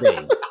going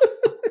to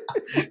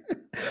be.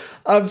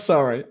 I'm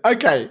sorry.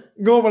 Okay,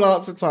 normal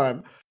answer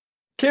time.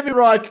 Kimi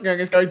Räikkönen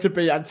is going to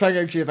be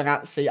Antonio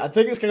Giovinazzi. I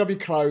think it's going to be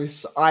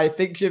close. I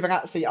think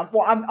Giovinazzi...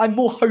 I'm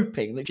more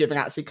hoping that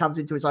Giovinazzi comes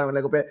into his own a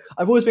little bit.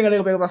 I've always been a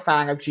little bit of a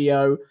fan of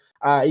Gio.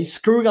 He's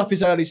screwing up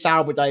his early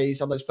Sauber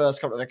days on those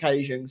first couple of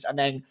occasions and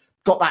then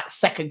got that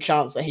second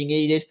chance that he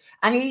needed.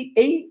 And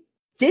he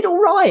did all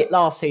right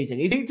last season.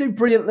 He didn't do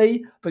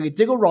brilliantly, but he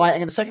did all right.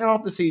 And in the second half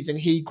of the season,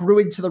 he grew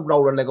into the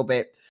role a little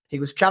bit. He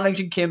was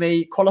challenging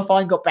Kimi.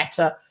 Qualifying got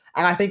better.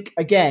 And I think,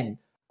 again...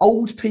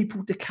 old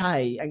people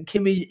decay, and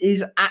Kimi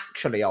is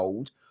actually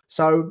old.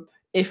 So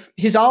if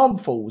his arm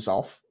falls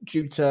off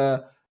due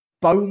to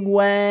bone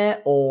wear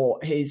or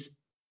his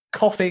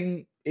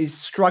coughing is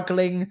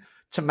struggling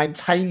to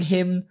maintain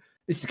him,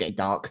 this is getting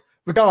dark.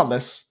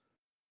 Regardless,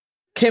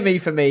 Kimi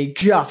for me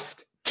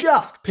just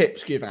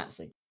pips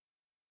Giovinazzi.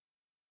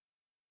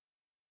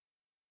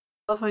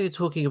 I love how you're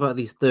talking about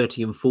these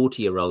 30 and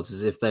 40-year-olds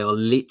as if they are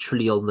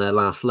literally on their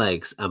last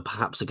legs and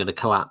perhaps are going to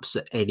collapse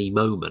at any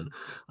moment.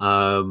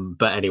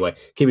 But anyway,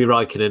 Kimi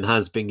Räikkönen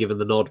has been given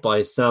the nod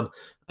by Sam.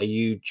 Are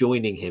you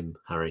joining him,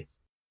 Harry?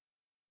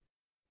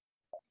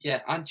 Yeah,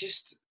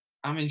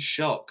 I'm in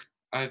shock.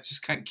 I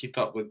just can't keep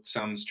up with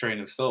Sam's train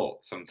of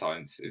thought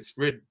sometimes. It's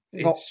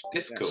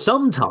difficult.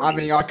 Sometimes. I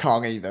mean, I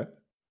can't either.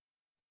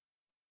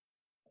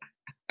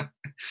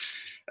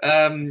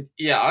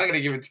 Yeah, I'm going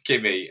to give it to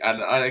Kimi.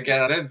 And I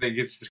don't think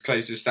it's as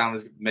close as Sam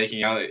is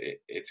making out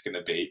it's going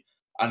to be.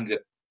 And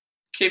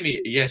Kimi,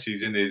 yes,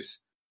 he's in his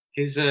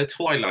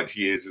twilight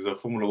years as a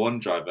Formula One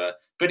driver,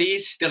 but he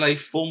is still a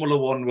Formula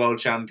One world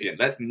champion.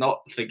 Let's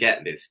not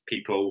forget this,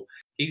 people.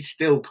 He's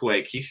still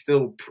quick. He's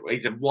a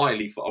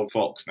wily old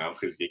fox now,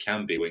 because you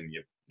can be when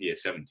you're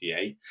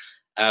 78.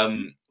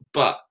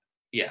 But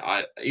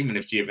yeah, even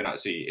if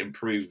Giovinazzi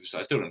improves,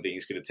 I still don't think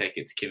he's going to take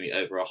it to Kimi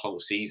over a whole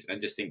season. I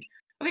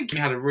think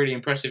Kimi had a really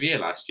impressive year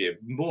last year,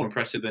 more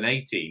impressive than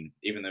 18,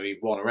 even though he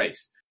won a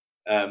race.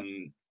 Yeah,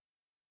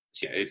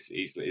 it's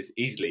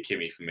easily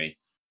Kimi for me.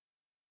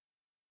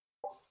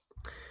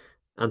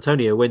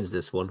 Antonio wins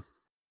this one.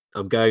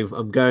 I'm going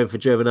for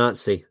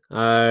Giovinazzi.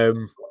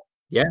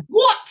 Yeah.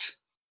 What?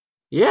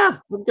 Yeah.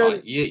 I'm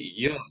going.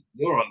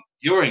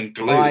 You're in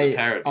glue.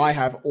 I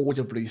have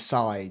audibly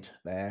sighed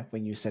there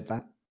when you said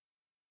that.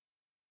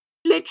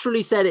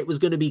 literally said it was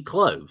going to be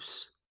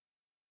close.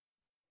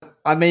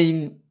 I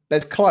mean,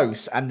 there's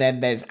close, and then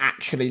there's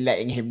actually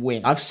letting him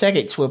win. I've said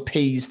it to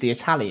appease the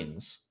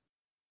Italians.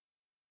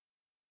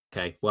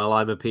 Okay, well,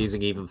 I'm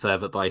appeasing even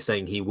further by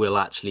saying he will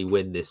actually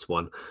win this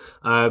one.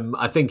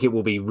 I think it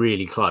will be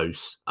really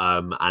close,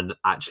 and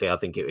actually, I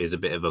think it is a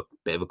bit of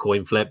a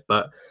coin flip.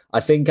 But I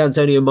think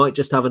Antonio might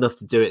just have enough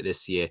to do it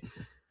this year.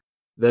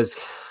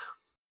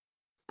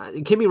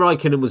 Kimi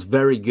Räikkönen was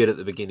very good at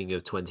the beginning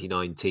of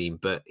 2019,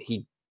 but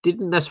he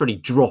didn't necessarily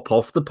drop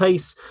off the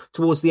pace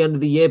towards the end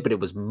of the year, but it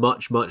was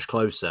much, much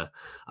closer,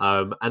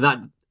 and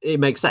that it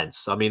makes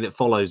sense. I mean, it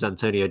follows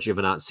Antonio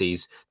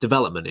Giovinazzi's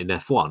development in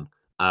F1.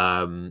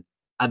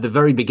 At the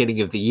very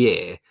beginning of the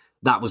year,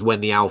 that was when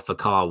the Alpha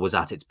car was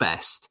at its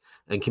best,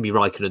 and Kimi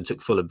Räikkönen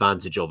took full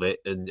advantage of it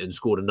and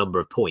scored a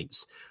number of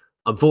points.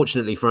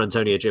 Unfortunately for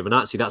Antonio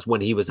Giovinazzi, that's when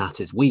he was at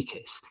his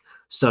weakest.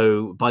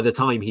 So by the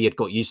time he had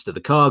got used to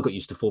the car, got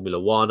used to Formula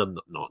One, I'm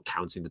not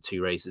counting the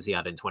 2 races he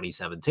had in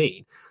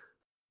 2017,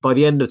 by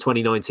the end of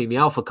 2019, the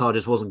Alpha car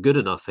just wasn't good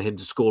enough for him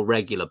to score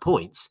regular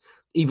points,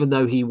 even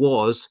though he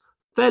was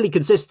fairly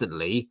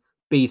consistently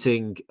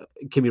beating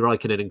Kimi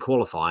Räikkönen in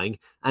qualifying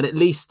and at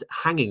least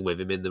hanging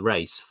with him in the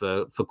race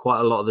for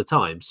quite a lot of the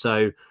time.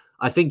 So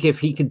I think if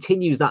he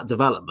continues that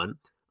development,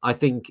 I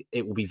think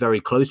it will be very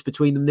close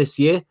between them this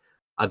year.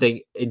 I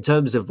think in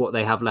terms of what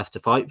they have left to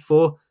fight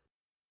for,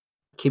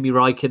 Kimi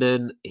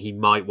Räikkönen, he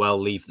might well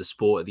leave the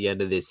sport at the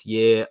end of this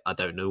year. I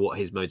don't know what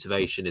his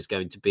motivation is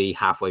going to be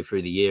halfway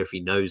through the year if he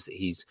knows that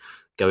he's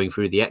going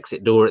through the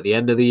exit door at the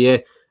end of the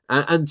year.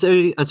 And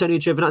Antonio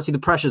Giovinazzi, the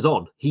pressure's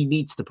on. He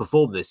needs to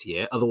perform this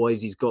year.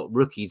 Otherwise, he's got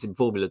rookies in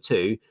Formula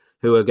 2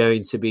 who are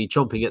going to be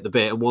chomping at the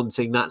bit and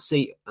wanting that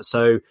seat.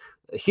 So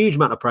a huge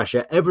amount of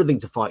pressure, everything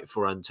to fight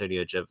for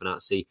Antonio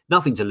Giovinazzi,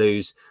 nothing to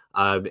lose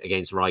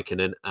against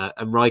Räikkönen.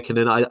 And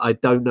Räikkönen, I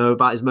don't know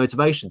about his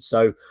motivation.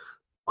 So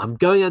I'm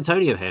going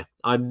Antonio here.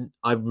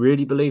 I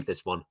really believe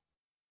this one.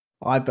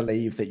 I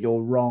believe that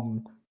you're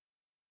wrong.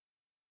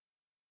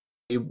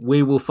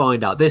 We will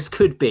find out. This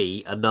could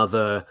be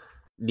another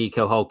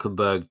Nico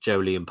Hülkenberg,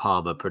 Jolyon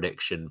Palmer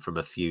prediction from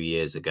a few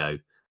years ago.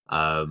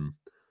 Jolyon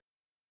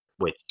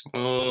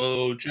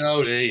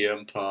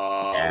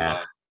Palmer.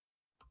 Yeah.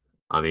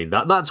 I mean,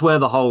 that's where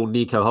the whole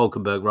Nico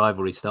Hülkenberg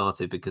rivalry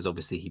started, because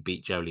obviously he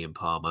beat Jolyon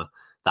Palmer.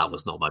 That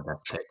was not my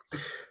best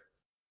pick.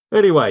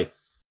 Anyway,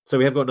 so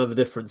we have got another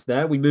difference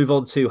there. We move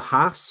on to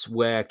Haas,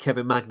 where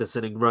Kevin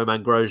Magnussen and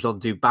Romain Grosjean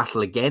do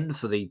battle again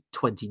for the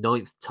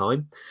 29th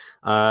time.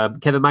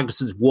 Kevin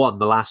Magnussen's won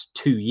the last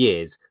 2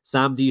 years.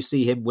 Sam, do you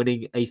see him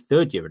winning a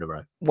third year in a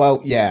row?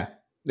 Well, yeah.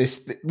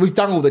 We've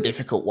done all the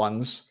difficult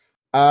ones.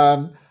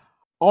 I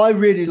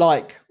really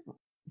like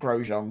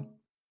Grosjean.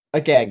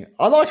 Again,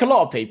 I like a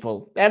lot of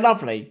people. They're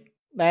lovely.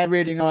 They're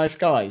really nice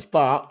guys.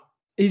 But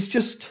he's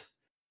just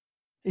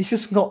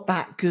not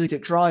that good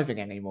at driving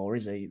anymore,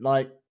 is he?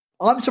 Like,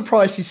 I'm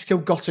surprised he's still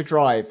got a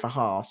drive for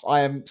Haas.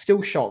 I am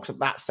still shocked that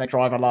that's their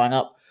driver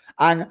lineup.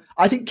 And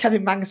I think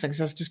Kevin Magnussen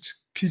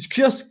he's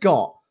just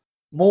got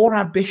more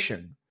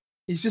ambition.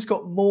 He's just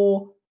got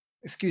more,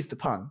 excuse the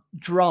pun,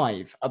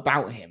 drive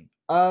about him.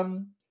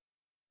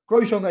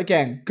 Grosjean,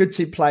 again, good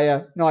team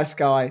player, nice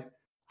guy.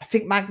 I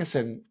think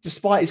Magnussen,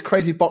 despite his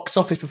crazy box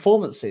office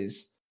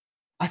performances,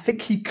 I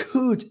think he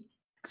could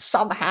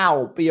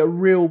somehow be a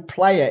real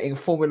player in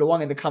Formula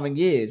One in the coming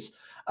years.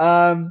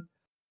 And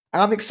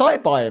I'm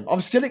excited by him. I'm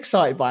still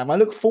excited by him. I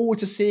look forward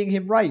to seeing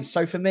him race.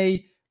 So for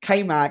me,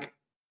 K-Mag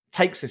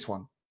takes this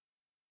one.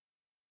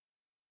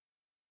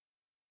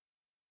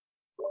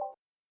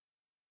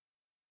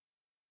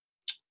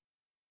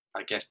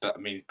 I guess that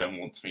means Ben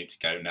wants me to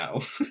go now.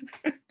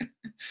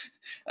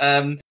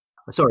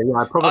 Sorry, yeah,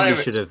 I probably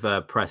should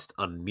have pressed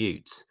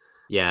unmute.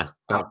 Yeah,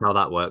 that's how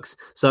that works.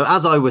 So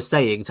as I was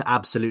saying to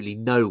absolutely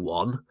no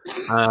one,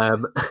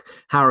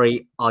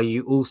 Harry, are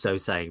you also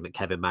saying that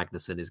Kevin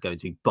Magnussen is going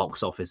to be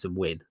box office and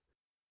win?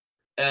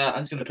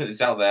 I'm just going to put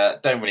this out there.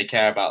 Don't really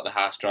care about the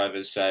Haas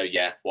drivers, so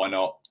yeah, why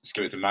not? Let's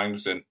give it to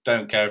Magnussen.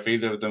 Don't care if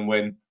either of them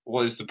win.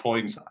 What is the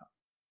point?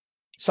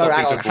 So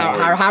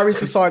how Harry's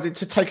decided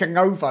to take a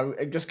no vote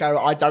and just go,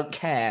 I don't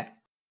care.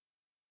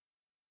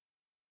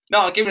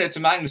 No, I'm giving it to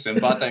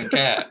Magnussen, but I don't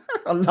care.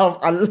 I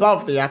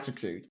love the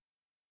attitude.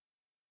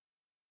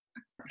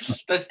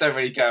 Just don't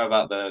really care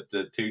about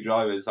the two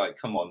drivers. Like,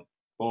 come on,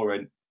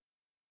 boring.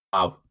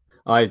 Wow.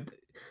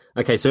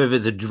 Okay, so if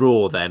it's a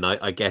draw, then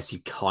I guess you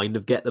kind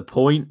of get the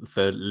point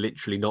for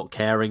literally not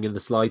caring in the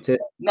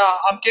slightest. No,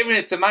 I'm giving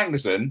it to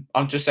Magnussen.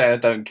 I'm just saying I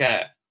don't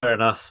care. Fair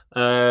enough.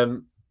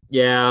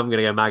 Yeah, I'm going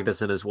to go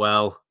Magnussen as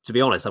well. To be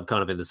honest, I'm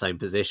kind of in the same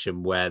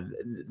position where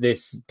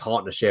this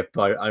partnership,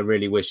 I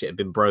really wish it had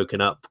been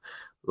broken up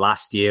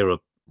last year, or,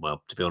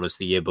 well, to be honest,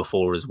 the year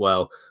before as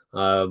well.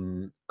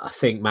 I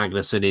think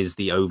Magnussen is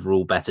the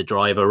overall better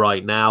driver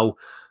right now.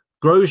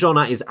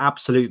 Grosjean at his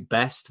absolute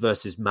best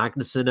versus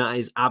Magnussen at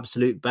his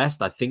absolute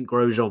best. I think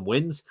Grosjean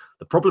wins.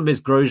 The problem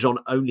is Grosjean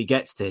only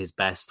gets to his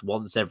best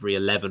once every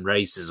 11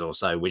 races or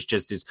so, which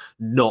just is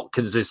not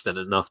consistent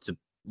enough to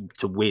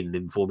win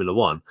in Formula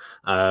One.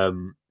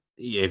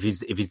 if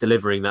he's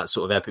delivering that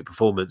sort of epic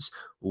performance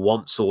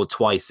once or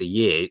twice a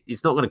year,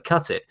 it's not going to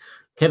cut it.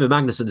 Kevin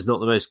Magnussen is not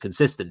the most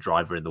consistent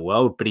driver in the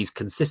world, but he's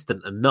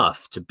consistent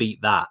enough to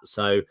beat that.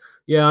 So,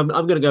 yeah, I'm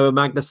going to go with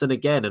Magnussen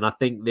again. And I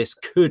think this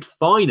could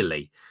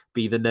finally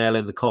be the nail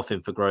in the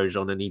coffin for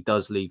Grosjean, and he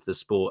does leave the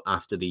sport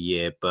after the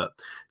year. But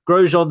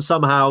Grosjean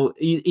somehow,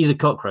 he's a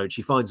cockroach.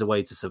 He finds a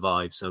way to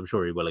survive, so I'm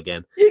sure he will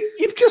again.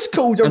 You've just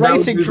called a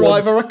racing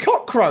driver a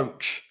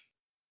cockroach.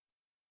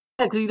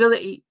 Yeah, because he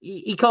doesn't.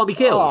 He can't be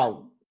killed.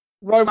 Oh,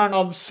 Roman,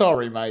 I'm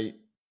sorry, mate.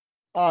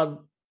 I'm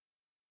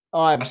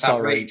That's sorry.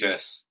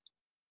 outrageous.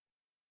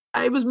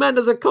 It was meant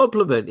as a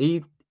compliment.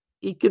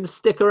 He can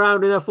stick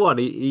around in F1.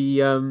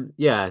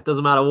 It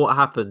doesn't matter what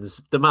happens,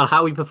 doesn't matter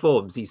how he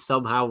performs, he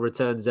somehow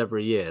returns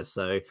every year.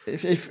 So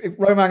if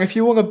Roman, if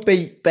you want to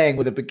beat Ben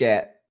with a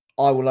baguette,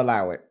 I will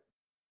allow it.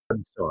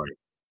 I'm sorry.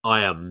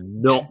 I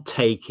am not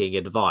taking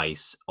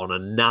advice on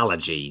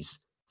analogies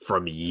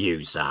from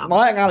you, Sam.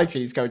 My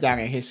analogies go down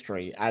in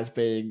history as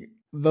being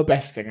the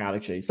best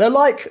analogies. They're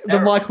like the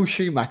Michael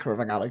Schumacher of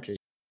analogies.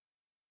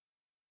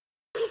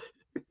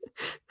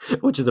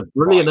 Which is a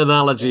brilliant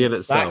analogy in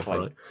itself,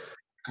 right?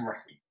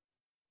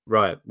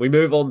 Right, we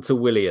move on to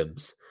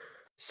Williams.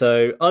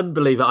 So,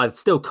 unbelievable. I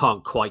still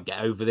can't quite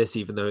get over this,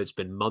 even though it's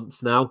been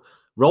months now.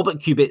 Robert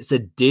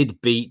Kubica did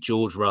beat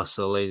George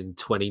Russell in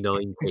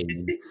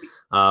 2019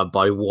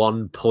 by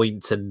 1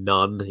 point to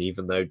none,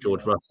 even though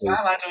George Russell...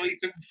 Sam had to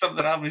eat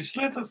something out of his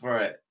slipper for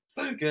it.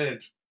 So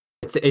good.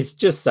 It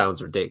just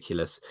sounds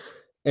ridiculous.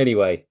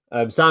 Anyway,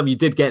 Sam, you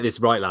did get this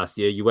right last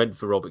year. You went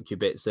for Robert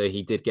Kubica.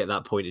 He did get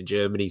that point in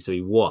Germany, so he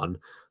won.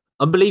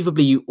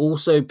 Unbelievably, you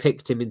also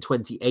picked him in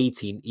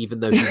 2018, even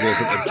though he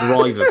wasn't a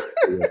driver.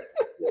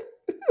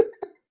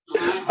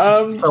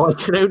 So I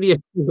can only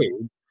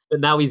assume that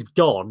now he's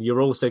gone,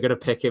 you're also going to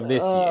pick him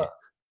this year.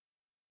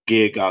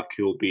 Giga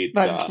Kubica.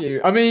 Thank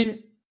you. I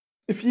mean,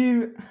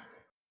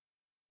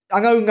 I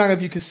know none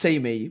of you can see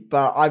me,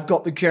 but I've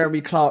got the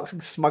Jeremy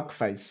Clarkson smug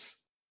face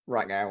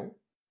right now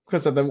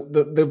because of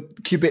the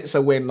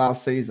Kubica win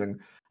last season.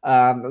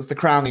 That's the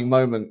crowning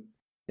moment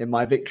in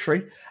my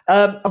victory.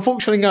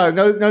 Unfortunately, no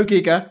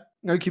Giga,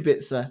 no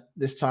Kubica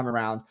this time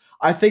around.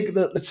 I think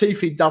that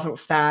Latifi doesn't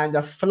stand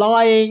a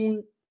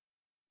flying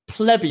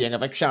plebeian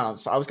of a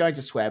chance. I was going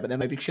to swear, but there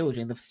may be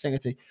children in the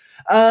vicinity.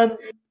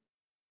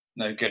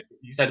 No, good.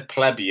 You said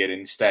plebeian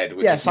instead.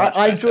 Yes,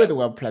 I enjoy the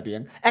word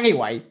plebeian.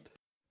 Anyway,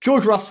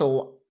 George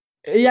Russell,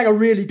 he had a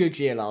really good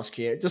year last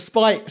year,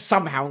 despite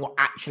somehow not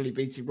actually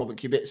beating Robert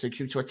Kubica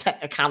due to a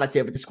technicality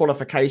of a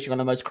disqualification on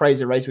the most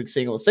crazy race we've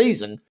seen all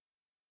season.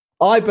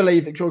 I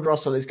believe that George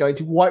Russell is going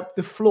to wipe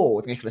the floor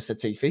with Nicholas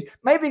Latifi.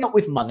 Maybe not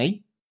with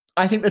money.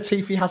 I think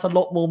Latifi has a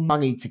lot more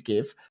money to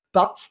give,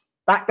 but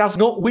that does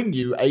not win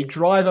you a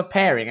driver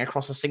pairing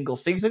across a single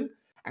season.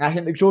 And I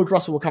think that George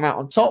Russell will come out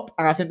on top,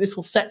 and I think this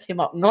will set him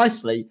up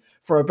nicely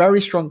for a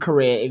very strong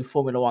career in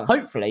Formula One,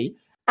 hopefully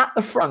at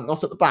the front,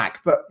 not at the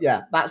back. But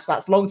yeah,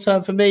 that's long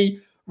term for me.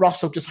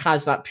 Russell just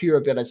has that pure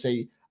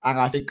ability, and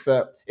I think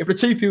that if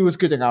Latifi was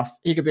good enough,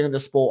 he could be in the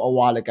sport a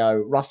while ago.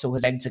 Russell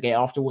has entered it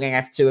after winning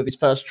F2 of his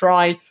first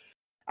try,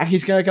 and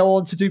he's going to go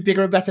on to do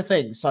bigger and better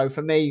things. So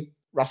for me,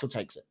 Russell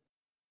takes it.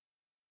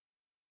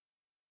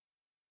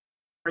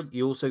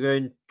 You also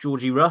going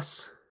Georgie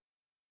Russ?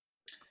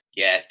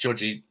 Yeah,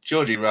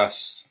 Georgie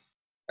Russ,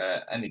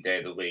 any day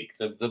of the week.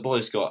 The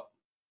boy's got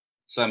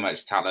so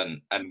much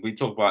talent, and we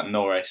talk about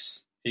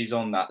Norris. He's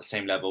on that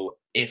same level,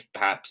 if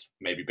perhaps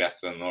maybe better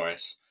than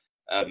Norris.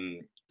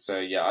 So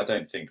yeah, I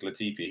don't think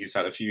Latifi, who's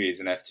had a few years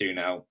in F2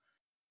 now,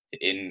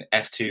 in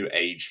F2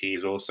 age,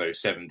 he's also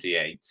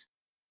 78.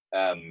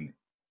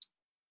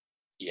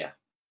 Yeah,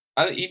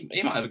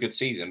 he might have a good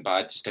season, but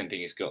I just don't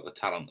think he's got the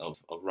talent of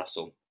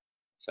Russell.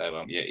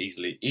 So yeah,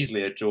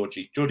 easily a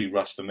Georgie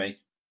Russ for me.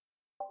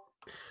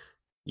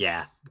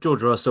 Yeah,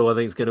 George Russell, I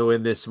think, is going to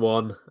win this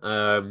one.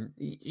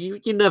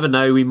 You never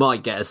know. We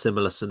might get a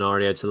similar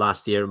scenario to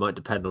last year. It might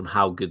depend on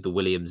how good the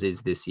Williams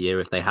is this year,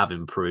 if they have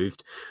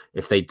improved.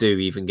 If they do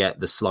even get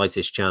the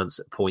slightest chance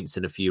at points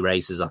in a few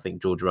races, I think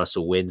George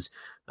Russell wins.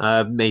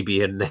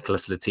 Maybe a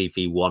Nicholas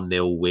Latifi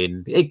 1-0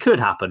 win. It could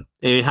happen.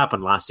 It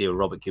happened last year with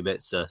Robert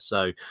Kubica,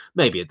 so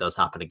maybe it does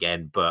happen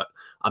again. But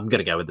I'm going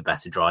to go with the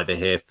better driver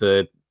here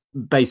for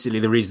basically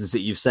the reasons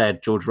that you've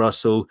said. George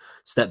Russell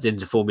stepped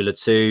into Formula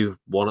 2,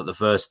 won at the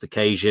first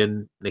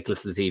occasion.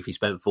 Nicholas Latifi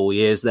spent 4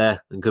 years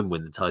there and couldn't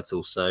win the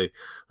title. So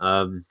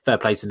fair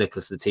play to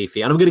Nicholas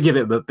Latifi. And I'm going to give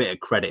him a bit of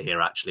credit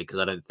here, actually, because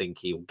I don't think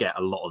he'll get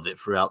a lot of it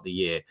throughout the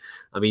year.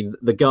 I mean,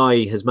 the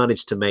guy has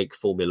managed to make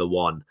Formula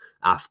 1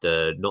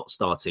 after not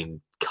starting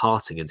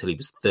karting until he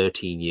was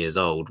 13 years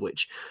old,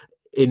 which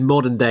in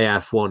modern day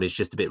F1 is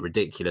just a bit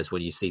ridiculous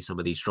when you see some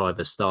of these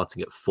drivers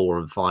starting at 4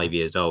 and 5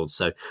 years old.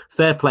 So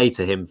fair play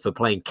to him for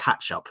playing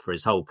catch up for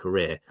his whole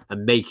career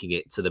and making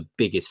it to the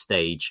biggest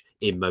stage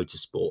in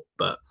motorsport.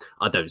 But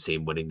I don't see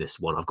him winning this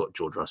one. I've got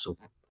George Russell.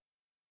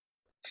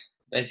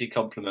 There's your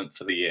compliment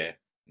for the year,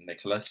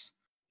 Nicholas.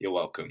 You're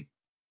welcome.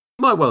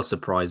 Might well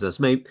surprise us.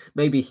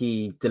 Maybe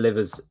he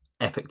delivers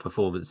epic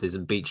performances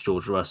and beats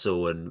George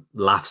Russell and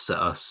laughs at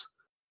us.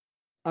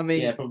 I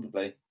mean, Yeah,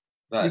 probably. You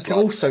That's can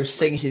like- also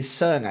sing his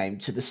surname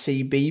to the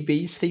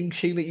CBeebies theme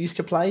tune that used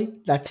to play.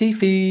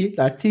 Latifi,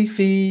 Latifi.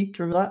 Do you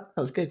remember that?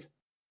 That was good.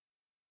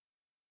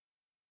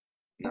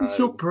 How's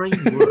your No.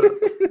 brain work?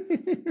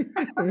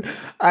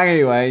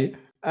 Anyway,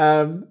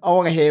 I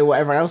want to hear what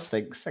everyone else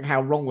thinks and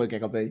how wrong we're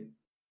going to be.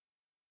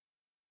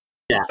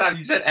 Yeah. Sam,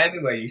 you said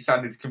anyway, you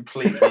sounded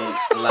completely loud.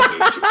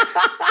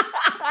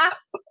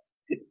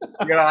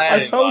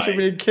 I told you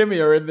me and Kimmy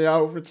are in the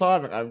old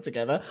retirement home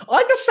together.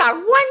 I just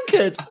sound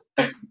wankered.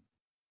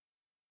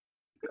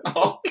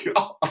 Oh,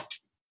 God.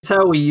 That's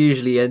how we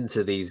usually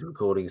enter these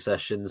recording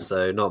sessions,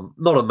 so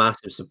not a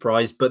massive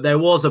surprise. But there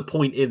was a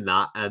point in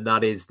that, and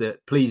that is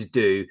that please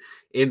do,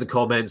 in the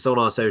comments on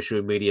our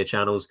social media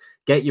channels,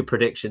 get your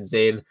predictions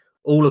in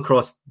all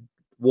across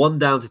 1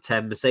 down to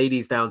 10,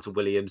 Mercedes down to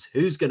Williams,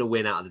 who's going to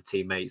win out of the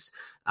teammates,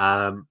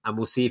 and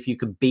we'll see if you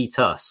can beat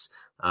us.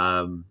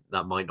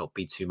 That might not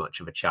be too much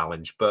of a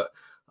challenge, but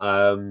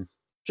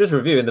just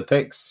reviewing the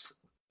picks,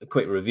 a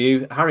quick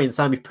review. Harry and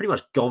Sam, you've pretty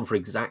much gone for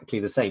exactly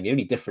the same. The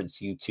only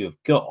difference you two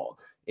have got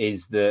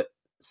is that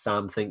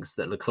Sam thinks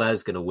that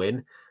Leclerc's going to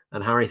win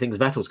and Harry thinks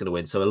Vettel's going to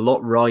win. So a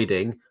lot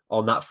riding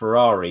on that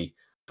Ferrari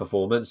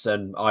performance,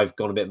 and I've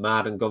gone a bit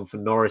mad and gone for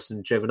Norris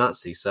and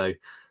Giovinazzi. So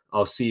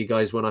I'll see you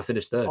guys when I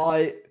finish third.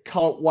 I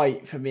can't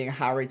wait for me and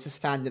Harry to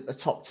stand at the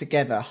top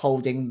together,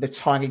 holding the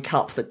tiny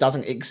cup that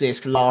doesn't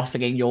exist,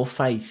 laughing in your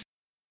face.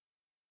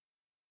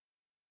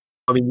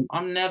 I mean,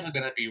 I'm never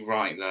going to be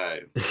right,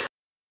 though.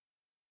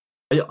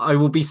 I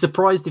will be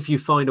surprised if you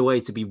find a way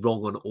to be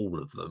wrong on all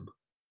of them.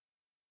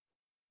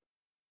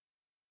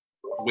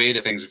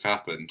 Weirder things have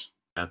happened.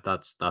 Yeah,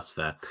 that's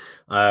fair.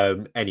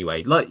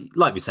 Anyway,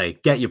 like we say,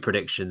 get your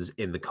predictions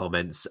in the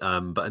comments.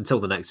 But until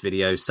the next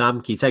video,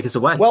 Sam, can you take us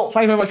away? Well,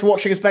 thank you very much for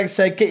watching. As Ben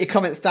said, get your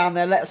comments down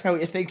there. Let us know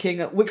what you're thinking.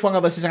 Which one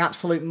of us is an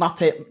absolute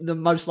muppet? The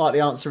most likely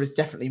answer is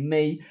definitely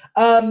me.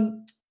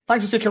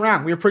 Thanks for sticking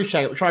around. We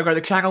appreciate it. We'll try and grow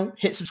the channel.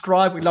 Hit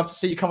subscribe. We'd love to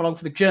see you come along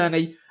for the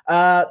journey. There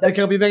are going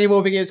to be many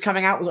more videos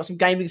coming out. We've got some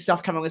gaming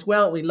stuff coming as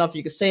well. We'd love for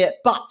you to see it.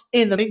 But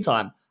in the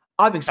meantime,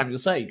 I've been Samuel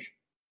Sage.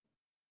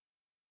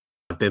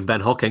 I've been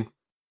Ben Hocking.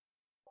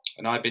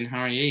 And I've been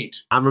Harry Eade.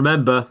 And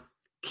remember,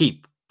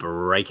 keep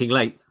breaking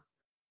late.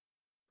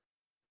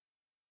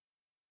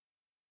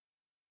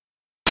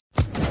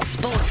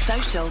 Sports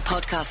Social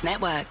Podcast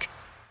Network.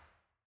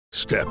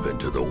 Step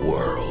into the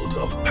world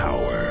of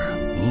power,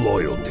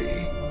 loyalty,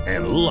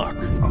 and luck.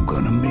 I'm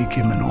going to make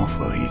him an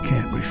offer he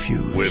can't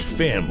refuse. With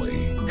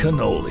family,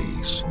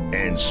 cannolis,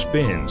 and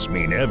spins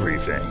mean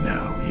everything.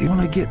 Now, you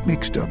want to get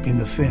mixed up in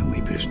the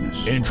family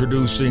business.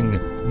 Introducing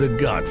The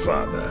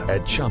Godfather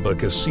at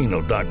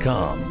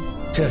ChumbaCasino.com.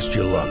 Test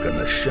your luck in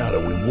the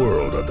shadowy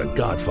world of The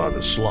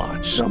Godfather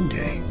slot.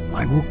 Someday,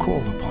 I will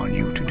call upon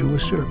you to do a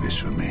service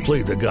for me.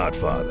 Play The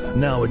Godfather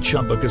now at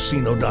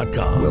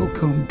ChumbaCasino.com.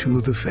 Welcome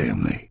to the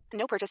family.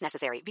 No purchase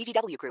necessary.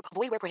 VGW Group.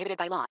 Void where prohibited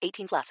by law.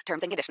 18+.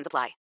 Terms and conditions apply.